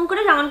ওরা ফোন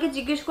করে জামানকে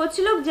জিজ্ঞেস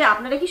করছিল যে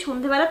আপনারা কি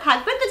সন্ধ্যেবেলা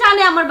থাকবেন? তো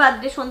জানে আমার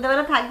বার্থডে,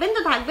 সন্ধ্যেবেলা থাকবেন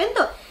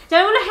তো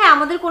যারা বলে হ্যাঁ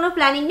আমাদের কোনো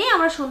প্ল্যানিং নেই,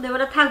 আমরা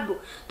সন্ধ্যেবেলা থাকবো।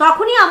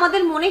 তখনই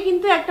আমাদের মনে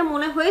কিন্তু একটা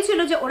মনে হয়েছিল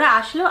যে ওরা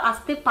আসলেও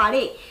আসতে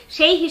পারে,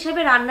 সেই হিসেবে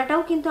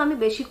রান্নাটাও কিন্তু আমি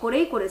বেশি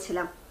করেই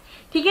করেছিলাম।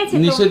 ঠিক আছে,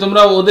 নিশ্চয়ই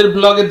তোমরা ওদের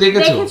ব্লগে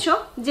দেখেছো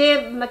যে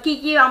কি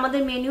কি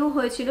আমাদের মেনু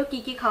হয়েছিল, কি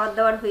কি খাবার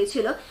দাবার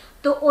হয়েছিল।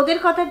 তো ওদের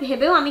কথা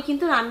ভেবেও আমি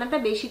কিন্তু রান্নাটা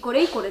বেশি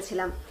করেই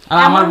করেছিলাম।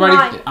 আমার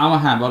বাড়িতে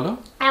হ্যাঁ বলো,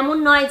 এমন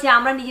নয় যে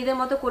আমরা নিজেদের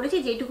মতো করেছি,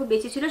 যেটুকু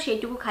বেঁচে ছিল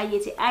সেইটুকু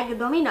খাইয়েছি,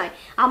 একদমই নয়।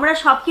 আমরা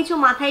সবকিছু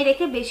মাথায়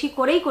রেখে বেশি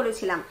করেই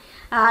করেছিলাম।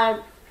 আর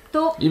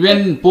তো ইভেন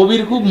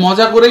প্রবীর খুব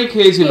মজা করেই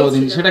খেয়েছিল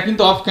ওদিন, সেটা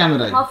কিন্তু অফ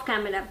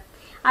ক্যামেরা।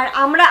 আর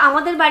আমরা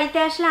আমাদের বাড়িতে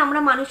আসলে আমরা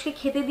মানুষকে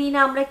খেতে দিই না,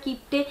 আমরা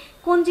কিপটে।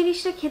 কোন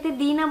জিনিসটা খেতে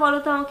দিই না বলো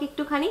তো আমাকে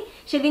একটুখানি।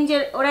 সেদিন যে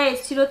ওরা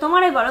এসেছিল,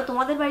 তোমারাই বলো,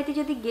 তোমাদের বাড়িতে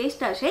যদি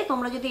গেস্ট আসে,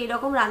 তোমরা যদি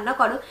এরকম রান্না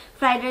করো,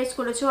 ফ্রাইড রাইস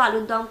করেছো,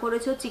 আলুর দম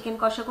করেছো, চিকেন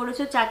কষা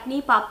করেছো, চাটনি,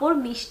 পাঁপড়,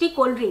 মিষ্টি,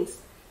 কোল্ড ড্রিঙ্কস,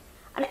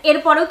 আর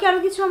এরপরেও কি আরো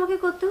কিছু আমাকে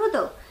করতে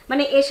হতো?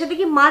 মানে এর সাথে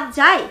কি মাছ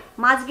যায়?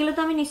 মাছ গেলে তো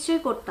আমি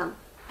নিশ্চয়ই করতাম,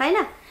 তাই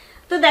না?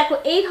 তো দেখো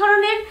এই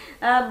ধরনের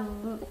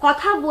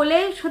কথা বলে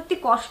সত্যি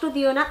কষ্ট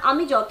দিও না।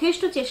 আমি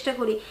যথেষ্ট চেষ্টা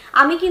করি,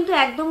 আমি কিন্তু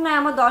একদম নয়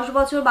আমার 10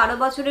 বছর 12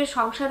 বছরের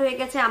সংসার হয়ে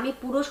গেছে, আমি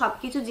পুরো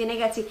সবকিছু জেনে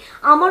গেছি।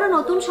 আমারও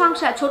নতুন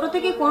সংসার, ছোট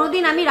থেকে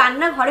কোনোদিন আমি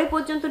রান্নাঘরে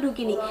পর্যন্ত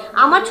ঢুকিনি।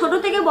 আমার ছোট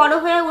থেকে বড়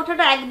হয়ে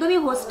ওঠাটা একদমই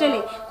হোস্টেলে,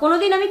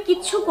 কোনোদিন আমি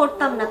কিচ্ছু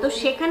করতাম না। তো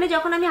সেখানে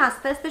যখন আমি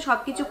আস্তে আস্তে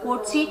সবকিছু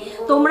করছি,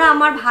 তোমরা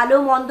আমার ভালো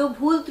মন্দ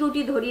ভুল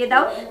ত্রুটি ধরিয়ে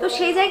দাও। তো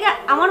সেই জায়গায়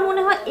আমার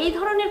মনে হয় এই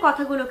ধরনের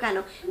কথাগুলো কেন,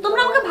 তোমরা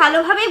আমাকে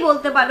ভালোভাবেই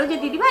বলতে পারো যে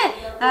দিদি ভাই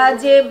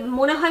যে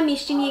মনে হয়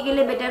মিষ্টি নিয়ে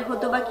গেলে বেটার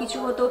হতো বা কিছু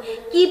হতো,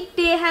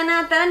 কিপটে হ্যাঁ না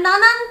তারা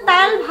নানান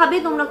তাল ভাবে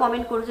তোমরা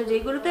কমেন্ট করেছো,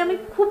 যেগুলোতে আমি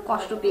খুব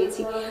কষ্ট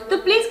পেয়েছি। তো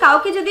প্লিজ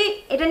কাউকে যদি,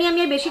 এটা নিয়ে আমি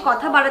আর বেশি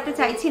কথা বাড়াতে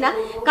চাইছি না,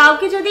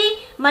 কাউকে যদি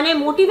মানে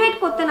মোটিভেট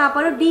করতে না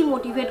পারো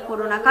ডিমোটিভেট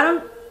করো না, কারণ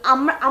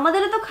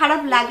আমাদেরও তো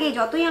খারাপ লাগে,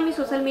 যতই আমি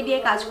সোশ্যাল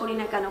মিডিয়ায় কাজ করি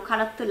না কেন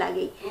খারাপ তো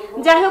লাগেই।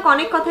 যাই হোক,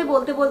 অনেক কথাই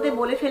বলতে বলতে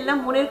বলে ফেললাম,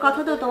 মনের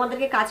কথা তো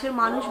তোমাদেরকে কাছের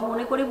মানুষ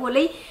মনে করে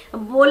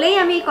বলেই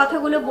আমি এই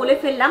কথাগুলো বলে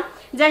ফেললাম।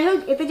 যাই হোক,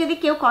 এতে যদি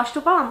কেউ কষ্ট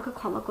পাও আমাকে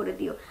ক্ষমা করে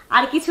দিও,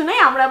 আর কিছু নাই,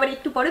 আমরা আবার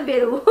একটু পরে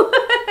বেরোবো।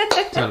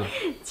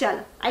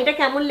 চলো, এটা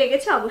কেমন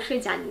লেগেছে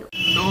অবশ্যই জানিও।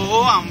 তো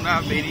আমরা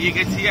বেরিয়ে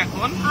গেছি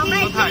এখন,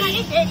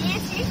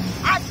 বেরিয়েছি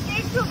আজকে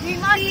একটু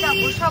ভিমার্ট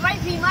যাবো, সবাই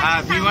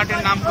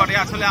ভিমার্টের নাম করে,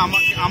 আসলে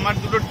আমার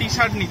দুটো টি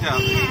শার্ট নিতে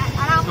হবে,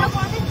 আর আমরা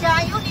কোনোদিন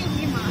যাইও নি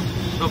ভিমার্ট।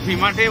 তো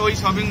ভিমার্টে ওই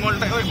শপিং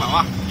মলটা, ওই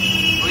বাবা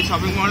ওই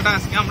শপিং মলটা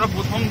আজকে আমরা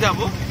প্রথম যাব।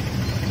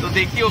 তো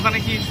দেখি ওখানে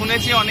কি,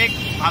 শুনেছি অনেক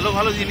ভালো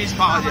ভালো জিনিস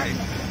পাওয়া যায়।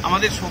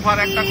 আমাদের সোফার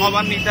একটা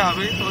কভার নিতে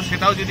হবে, তো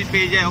সেটাও যদি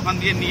পেয়ে যায় ওখান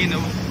দিয়ে নিয়ে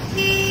নেব।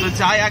 তো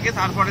যাই আগে,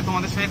 তারপরে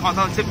তোমাদের সঙ্গে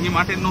কথা হচ্ছে,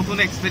 ভিমার্টের নতুন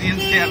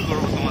এক্সপিরিয়েন্স শেয়ার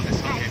করবো তোমাদের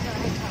সঙ্গে।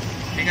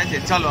 ঠিক আছে,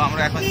 চলো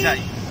আমরা এখন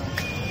যাই।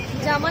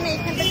 যেমন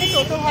এখান থেকে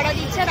টোটো ভাড়া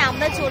দিচ্ছে, আর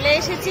আমরা চলে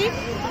এসেছি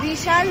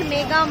বিশাল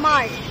মেগা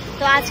মার্ট।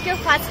 তো আজকে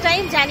ফার্স্ট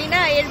টাইম, জানি না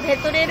এর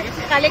ভেতরের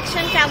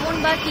কালেকশন কেমন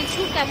বা কিছু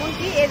কেমন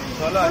কি, এর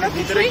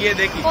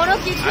কোনো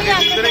কিছুই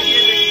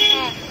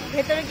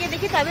ভেতরে গিয়ে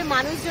দেখি। তবে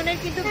মানুষজনের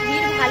কিন্তু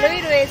ভিড় ভালোই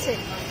রয়েছে,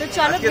 তো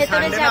চলো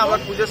ভেতরে যাবো।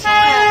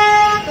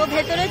 তো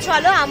ভেতরে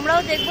চলো,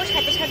 আমরাও দেখবো,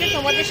 সাথে সাথে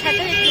তোমাদের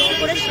সাথে একটু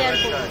করে শেয়ার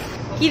করবো।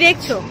 কি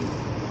দেখছো?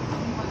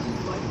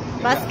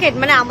 বাস্কেট,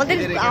 মানে আমাদের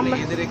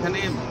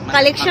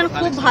কালেকশন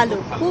খুব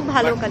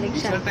ভালো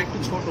কালেকশন,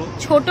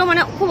 ছোট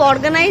মানে খুব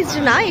অর্গানাইজড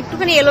না,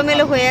 একটুখানি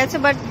এলোমেলো হয়ে আছে,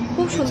 বাট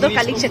খুব সুন্দর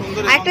কালেকশন।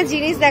 একটা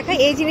জিনিস দেখাই,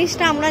 এই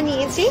জিনিসটা আমরা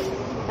নিয়েছি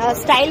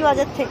স্টাইল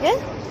বাজার থেকে,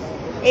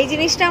 এই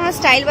জিনিসটা আমরা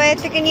স্টাইল বাজার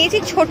থেকে নিয়েছি,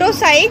 ছোট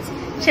সাইজ।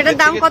 সেটার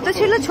দাম কত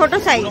ছিল? ছোট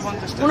সাইজ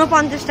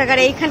 49 টাকা,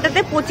 এইখানটাতে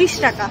 25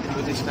 টাকা।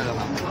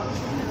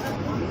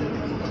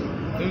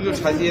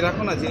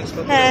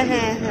 হ্যাঁ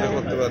হ্যাঁ হ্যাঁ,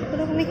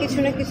 ওরকমই কিছু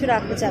না কিছু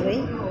রাখতে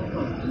যাবেই।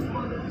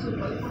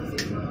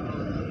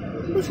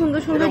 খুব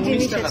সুন্দর সুন্দর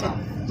জিনিস আছে,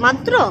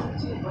 মাত্র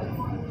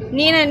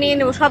নিয়ে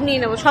নেবো, সব নিয়ে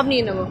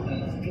নেবো,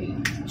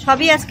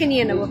 সবই আজকে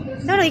নিয়ে নেবো।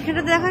 ধরো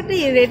এইখানটাতে দেখো একটা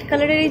রেড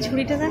কালারের এই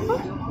ঝুড়িটা দেখো,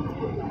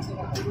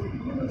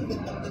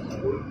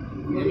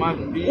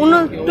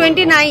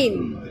 29,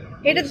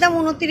 এটার দাম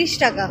 29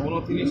 টাকা।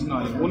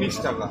 19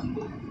 টাকা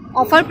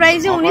অফার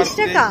প্রাইসে 19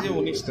 টাকা।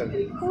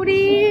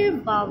 ওরে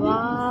বাবা,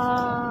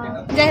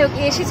 যাই হোক,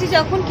 এসেছি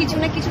যখন কিছু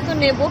না কিছু তো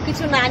নেবো,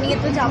 কিছু না নিয়ে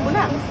তো যাবো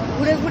না।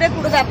 ঘুরে ঘুরে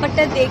পুরো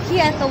ব্যাপারটা দেখি,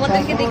 আর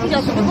তোমাদেরকে দেখি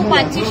যতটুকু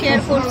পাচ্ছি শেয়ার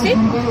করছি,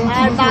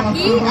 আর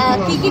বাকি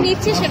কি কি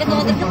নিচ্ছি সেটা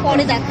তোমাদেরকে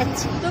পরে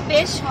দেখাচ্ছি। তো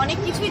বেশ অনেক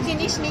কিছুই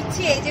জিনিস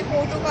নিচ্ছি, এই যে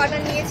কৌটো কটা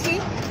নিয়েছি,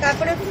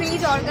 তারপরে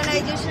ফ্রিজ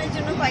অর্গানাইজেশনের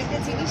জন্য কয়েকটা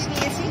জিনিস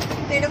নিয়েছি,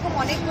 তো এরকম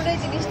অনেকগুলো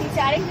জিনিস নিচ্ছি।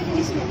 আরেকটা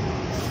জিনিস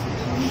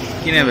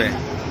কি নেবে?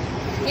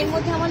 এর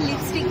মধ্যে আমার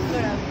লিপস্টিক গুলো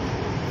রাখবো।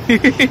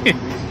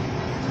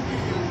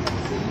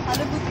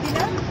 ভালো বুদ্ধি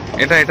না?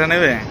 এটা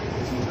নেবে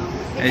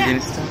এই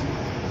জিনিসটা?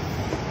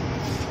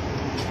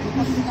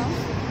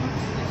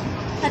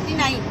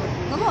 39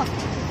 নেবো।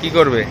 কি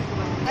করবে?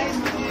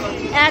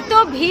 এত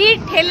ভিড়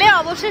ঠেলে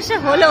অবশেষে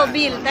হলো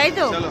বিল, তাই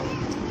তো?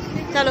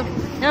 চলো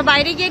এবার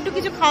বাইরে গিয়ে একটু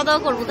কিছু খাওয়া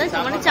দাওয়া করবো, তাই তো?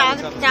 মানে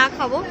চা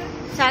খাবো,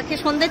 চা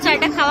খেয়ে সন্ধ্যের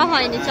চাটা খাওয়া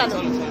হয়নি। চলো,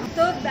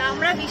 তো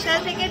আমরা বিশাল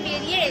থেকে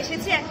বেরিয়ে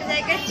এসেছি একটা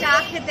জায়গায় চা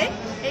খেতে।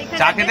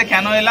 চা খেতে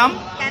কেন এলাম?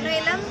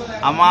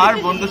 আমার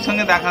বন্ধুর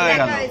সঙ্গে দেখা হয়ে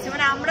গেল,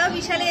 মানে আমরাও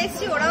বিশালে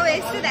এসেছি, ওরাও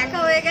এসেছে, দেখা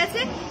হয়ে গেছে,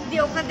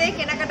 দিয়ে ওখান থেকে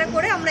কেনাকাটা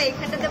করে আমরা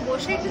এখানটাতে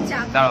বসে একটু চা।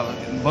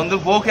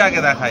 বন্ধুর বউকে আগে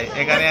দেখাই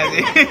এখানে আছে।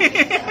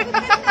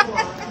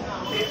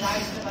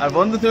 আর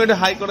বন্ধু তুমি একটু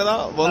হাই করে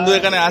দাও, বন্ধু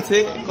এখানে আছে,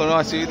 কোনো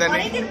অসুবিধা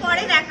নেই।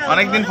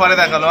 অনেকদিন পরে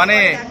দেখালো,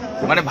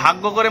 মানে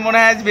ভাগ্য করে মনে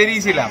হয় আজ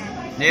বেরিয়েছিলাম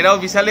যে এরাও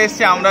বিশালে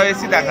এসছে, আমরাও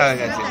এসেছি, দেখা হয়ে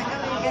গেছে।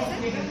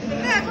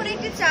 এখন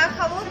একটু চা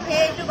খাবো,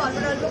 খেয়ে একটু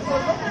গল্প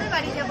করবো, করে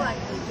বাড়ি যাবো আর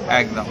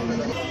একদম।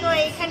 তো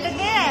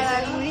এইখানটাতে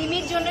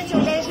রিমির জন্য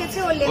চলে এসেছে,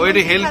 ওই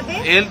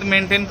হেলথ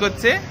মেনটেন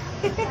করছে।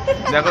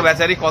 দেখো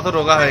বেচারি কত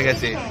রোগা হয়ে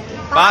গেছে,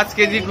 5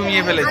 কেজি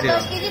কমিয়ে ফেলেছে।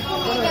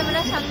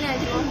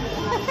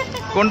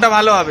 কোনটা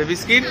ভালো হবে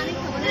বিস্কিট?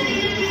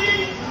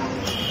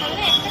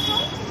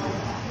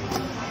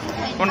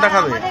 কোনটা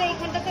খাবে?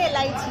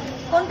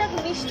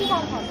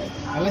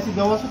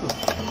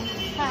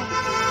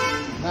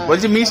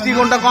 বলছি মিষ্টি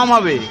কোনটা কম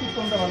হবে?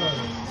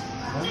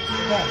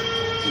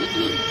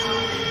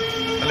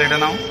 তাহলে এটা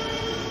নাও,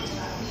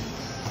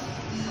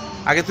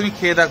 আগে তুমি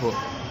খেয়ে দেখো।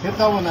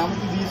 খেতে হবে না, আমি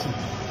তো দিয়েছি।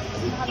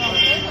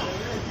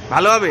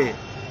 ভালো হবে।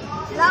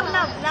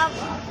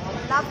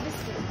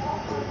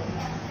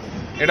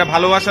 এটা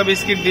ভালোবাসা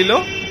বিস্কিট দিল,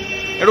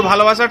 একটু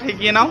ভালোবাসা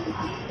ঠেকিয়ে নাও।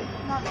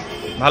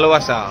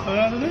 ভালোবাসা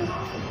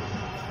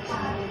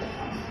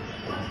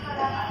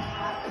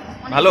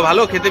ভালো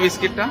ভালো খেতে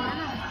বিস্কিটটা।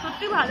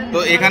 তো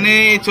এখানে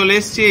চলে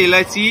এসছে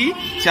এলাচি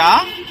চা,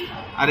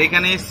 আর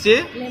এখানে এসছে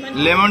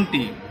লেমন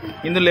টি,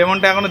 কিন্তু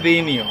লেমনটা এখনো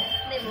দেইনিও।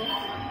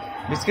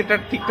 বিস্কিটটা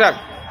ঠিকঠাক?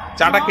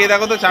 চাটা খেয়ে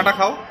দেখো তো, চাটা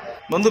খাও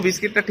বন্ধু।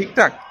 বিস্কিটটা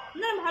ঠিকঠাক?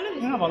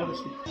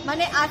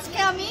 মানে আজকে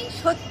আমি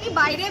সত্যি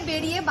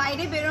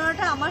বাইরে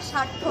বেরোনোটা আমার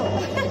সার্থক।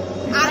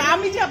 আর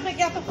আমি যে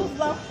আপনাকে এত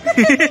খুঁজলাম,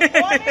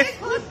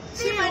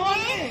 মানে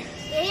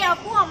এই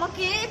আপু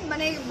আমাকে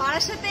মানে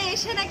বারাসাতে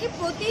এসে নাকি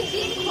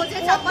প্রতিদিন খোঁজে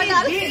চাপা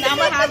ডাল।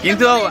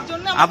 কিন্তু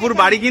আপুর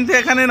বাড়ি কিন্তু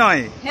এখানে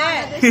নয়।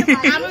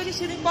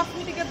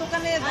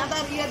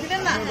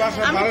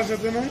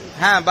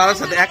 হ্যাঁ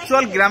বারাসাতে,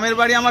 অ্যাকচুয়াল গ্রামের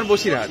বাড়ি আমার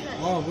বসিরহাট,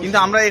 কিন্তু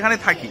আমরা এখানে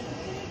থাকি।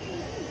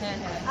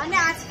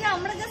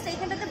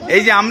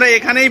 এই যে আমরা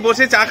এখানেই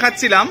বসে চা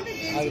খাচ্ছিলাম।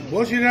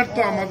 বসিরহাট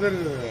তো আমাদের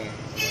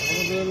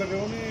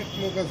এলাকায় অনেক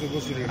লোক আছে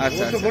বসিরহাট।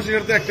 আচ্ছা,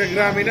 বসিরহাট তো একটা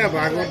গ্রামই না,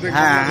 ভাগবত।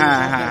 হ্যাঁ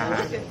হ্যাঁ হ্যাঁ।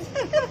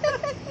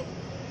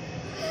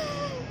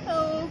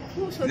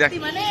 সত্যি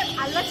মানে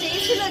আল্লাহ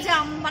চেয়েছিল যে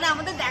মানে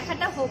আমাদের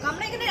দেখাটা হোক।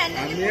 আমরা এখানে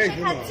র্যান্ডমলি বসে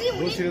খাচ্ছি।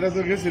 বসিরহাট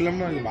তো গেছিলাম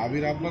না,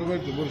 ভাবির আপনার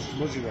বাড়ি তো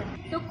বসিরহাট।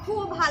 তো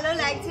খুব ভালো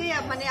লাগছে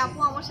মানে আপু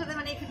আমার সাথে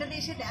মানে এখানটাতে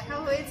এসে দেখা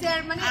হয়েছে।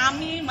 আর মানে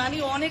আমি মানে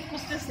অনেক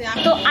খুঁজতেছি।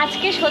 তো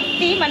আজকে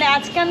সত্যি মানে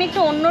আজকে আমি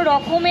একটু অন্য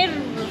রকমের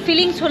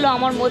ফিলিংস হলো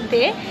আমার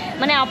মধ্যে।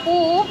 মানে আপু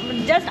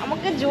জাস্ট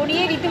আমাকে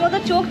জড়িয়ে রীতিমতো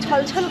চোখ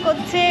ছলছল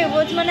করছে।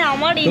 মানে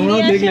আমার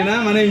তোমরাও দেখলে না,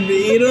 মানে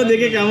এরও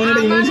দেখে কেমন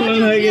একটা ইমোশনাল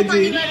হয়ে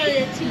গেছি।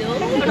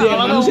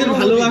 মানুষের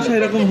ভালোবাসা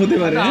এরকম হতে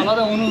পারে,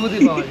 আলাদা অনুভূতি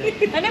পাওয়া যায়।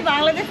 মানে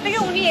বাংলাদেশ থেকে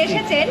উনি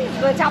এসেছেন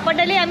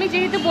চাপাডালি। আমি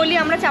যেহেতু বলি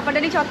আমরা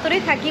চাপাডালি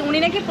চত্বরেই থাকি, উনি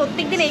নাকি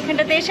প্রত্যেকদিন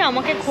এইখানটাতে এসে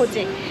আমাকে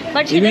খোঁজে।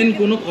 বাট ইভেন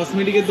কোনো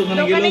কসমেটিকের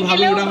দোকানে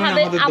গেলেও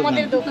ভাবে ওটা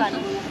আমাদের দোকান।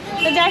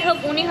 তো যাই হোক,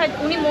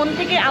 উনি মন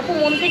থেকে আপু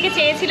মন থেকে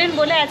চেয়েছিলেন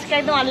বলে আজকে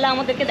একদম আল্লাহ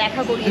আমাদেরকে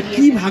দেখা করিয়ে দিয়েছে।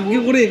 কি ভাগ্য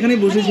করে এখানে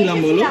বসেছিলাম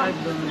বলো।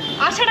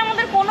 আসার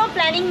আমাদের কোনো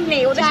প্ল্যানিং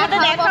নেই, ওদের সাথে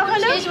দেখা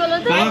হলো।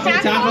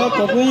 চা খাওয়া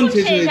কখন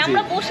শেষ হয়েছে,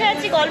 আমরা বসে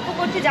আছি গল্প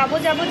করছি, যাবো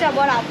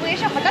আর আপু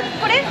এসে হঠাৎ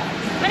করে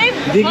মানে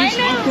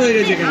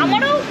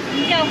আমারও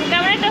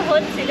কেমন একটা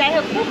হচ্ছে। যাই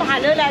হোক খুব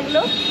ভালো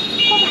লাগলো।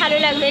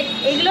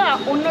 এইগুলো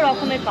অন্য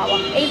রকমের পাওয়া,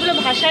 এইগুলো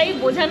ভাষায়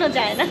বোঝানো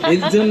যায় না।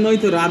 এর জন্যই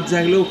তো রাত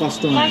জাগলেও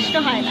কষ্ট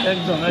হয় না,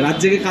 রাত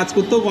জেগে কাজ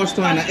করতেও কষ্ট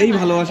হয় না, এই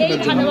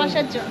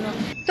ভালোবাসার জন্য।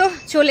 তো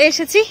চলে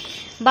এসেছি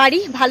বাড়ি।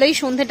 ভালোই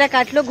সন্ধ্যেটা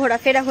কাটলো,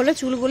 ঘোরাফেরা হলো,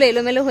 চুলগুলো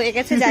এলোমেলো হয়ে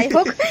গেছে। যাই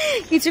হোক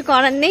কিছু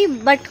করার নেই,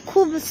 বাট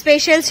খুব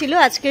স্পেশাল ছিল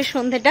আজকের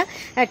সন্ধ্যেটা।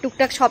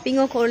 টুকটাক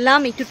শপিংও করলাম,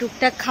 একটু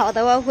টুকটাক খাওয়া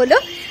দাওয়াও হলো,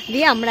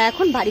 দিয়ে আমরা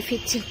এখন বাড়ি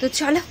ফিরছি। তো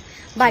চলো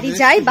বাড়ি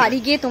যাই, বাড়ি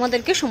গিয়ে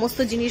তোমাদেরকে সমস্ত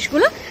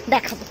জিনিসগুলো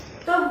দেখাবো।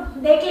 তো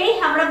দেখলেই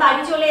আমরা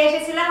বাড়ি চলে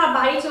এসেছিলাম, আর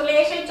বাড়ি চলে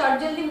এসে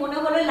চটজলদি মনে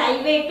হলো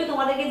লাইভে একটু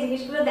তোমাদেরকে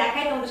জিনিসগুলো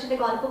দেখাই, তোমাদের সাথে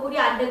গল্প করি,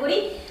 আড্ডা করি।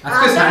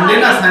 আজকে সানডে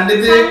না,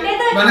 সানডেতে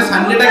মানে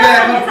সানডেটাকে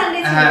এখন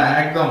হ্যাঁ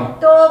একদম।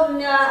 তো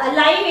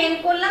লাইভ এন্ড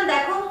করলাম।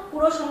 দেখো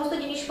পুরো সমস্ত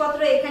জিনিসপত্র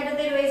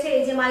এখানটাতে রয়েছে,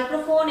 এই যে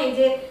মাইক্রোফোন, এই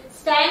যে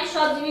স্ট্যান্ড,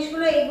 সব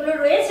জিনিসগুলো এগুলো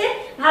রয়েছে।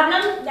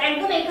 ভাবলাম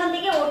একদম এখান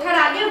থেকে ওঠার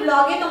আগে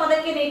ব্লগে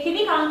তোমাদেরকে দেখিয়ে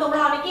দিই, কারণ তোমরা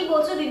অনেকেই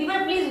বলছো দিদিভাই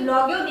প্লিজ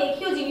ব্লগেও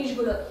দেখিও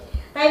জিনিসগুলো,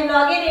 তাই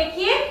ব্লগে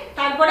দেখিয়ে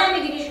তারপরে আমি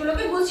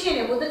জিনিসগুলোকে গুছিয়ে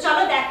নেবো। তো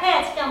চলো দেখাই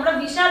আজকে আমরা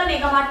বিশাল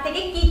মেগামার্ট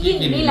থেকে কি কি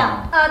নিলাম।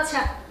 আচ্ছা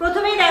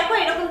প্রথমেই দেখো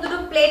এরকম দুটো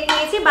প্লেট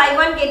নিয়েছি, বাই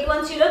ওয়ান গেট ওয়ান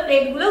ছিল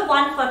প্লেটগুলো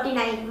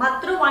 149,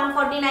 মাত্র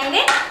 149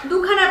 এ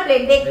দুখানা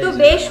প্লেট। দেখতে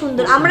বেশ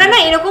সুন্দর। আমরা না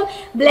এরকম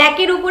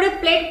ব্ল্যাকের উপরে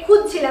প্লেট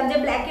খুঁজছিলাম যে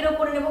ব্ল্যাকের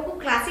উপরে নেবো, খুব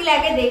ক্লাসি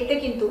লাগে দেখতে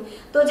কিন্তু।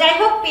 তো যাই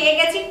হোক পেয়ে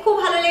গেছি, খুব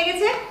ভালো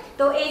লেগেছে।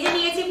 তো এই যে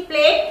নিয়েছি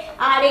প্লেট,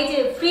 আর এই যে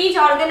ফ্রিজ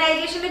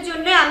অর্গানাইজেশনের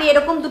জন্য আমি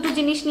এরকম দুটো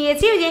জিনিস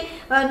নিয়েছি। ওই যে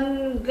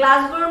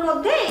গ্লাসগুলোর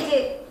মধ্যে এই যে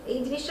এই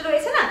জিনিসটা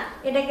রয়েছে না,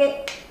 এটাকে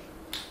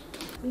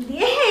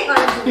দিয়ে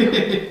করার জন্য।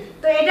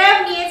 তো এটা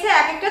নিয়েছে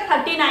এক একটা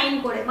 39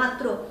 করে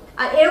মাত্র।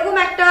 আর এরকম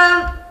একটা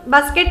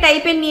বাস্কেট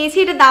টাইপের নিয়েছি,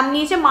 এটা দাম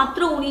নিয়েছে মাত্র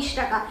 19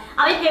 টাকা।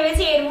 আমি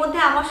ভেবেছি এর মধ্যে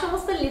আমার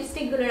সমস্ত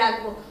লিপস্টিক গুলো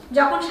রাখবো,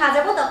 যখন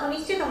সাজাবো তখন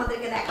নিশ্চয়ই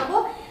তোমাদেরকে দেখাবো।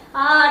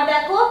 আর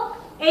দেখো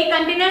এই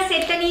কন্টেনার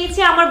সেটটা নিয়েছি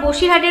আমার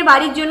বসিরহাটের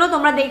বাড়ির জন্য।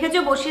 তোমরা দেখেছো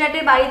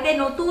বসিরহাটের বাড়িতে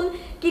নতুন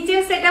কিচেন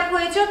সেটআপ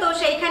হয়েছে, তো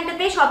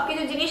সেইখানটাতে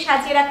সবকিছু জিনিস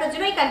সাজিয়ে রাখার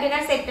জন্য এই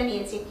কন্টেনার সেটটা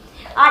নিয়েছি।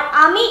 আর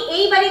আমি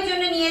এই বাড়ির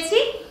জন্য নিয়েছি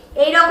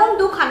এইরকম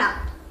দুখানা,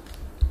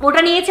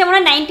 ওটা নিয়েছে আমরা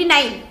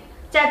 99,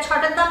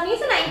 ছটার দাম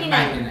নিয়েছে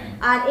 99।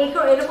 আর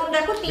এরকম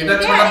দেখো তিনটে,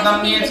 ছটার দাম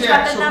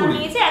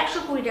নিয়েছে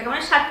 120 টাকা,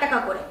 মানে 60 টাকা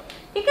করে।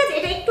 ঠিক আছে,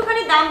 এটা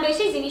একটুখানি দাম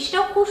বেশি,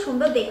 জিনিসটাও খুব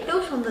সুন্দর, দেখতেও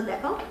সুন্দর।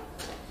 দেখো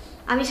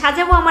আমি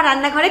সাজাবো আমার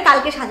রান্নাঘরে,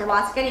 কালকে সাজাবো,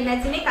 আজকের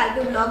ইমাজিনে কালকে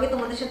ব্লগে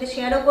তোমাদের সাথে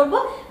শেয়ারও করবো,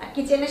 আর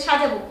কিচেনে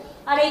সাজাবো।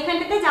 আর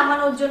এইখানটাতে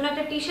জামানোর জন্য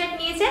একটা টি শার্ট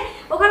নিয়েছে।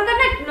 ওখানকার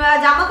না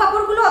জামা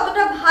কাপড়গুলো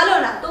অতটা ভালো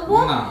না,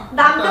 তবুও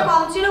দামটা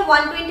কম ছিল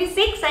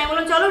 126। আমি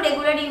বললাম চলো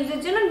রেগুলার ইউজের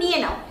জন্য নিয়ে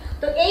নাও।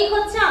 তো এই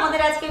হচ্ছে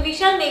আমাদের আজকে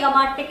বিশাল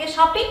মেগামার্ট থেকে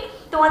শপিং।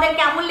 তোমাদের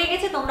কেমন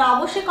লেগেছে তোমরা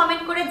অবশ্যই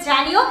কমেন্ট করে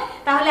জানিও।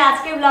 তাহলে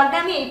আজকের ব্লগটা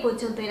আমি এই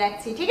পর্যন্তই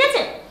রাখছি, ঠিক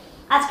আছে?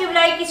 আজকে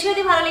ব্লগে কিছু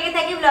যদি ভালো লেগে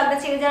থাকে ব্লগটা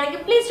ছেড়ে যাওয়ার আগে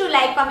please to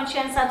like comment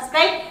share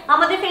subscribe.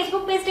 আমাদের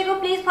ফেসবুক পেজটাকেও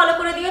প্লিজ ফলো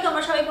করে দিও।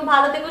 তোমরা সবাই খুব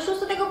ভালো থেকো,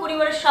 সুস্থ থেকো,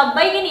 পরিবারের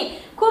সবাইকে নিয়ে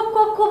খুব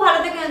খুব খুব ভালো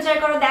থেকো, এনজয়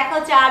করো। দেখা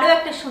হচ্ছে আরো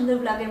একটা সুন্দর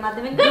ব্লগের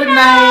মাধ্যমে। Good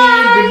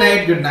night.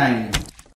 Good night.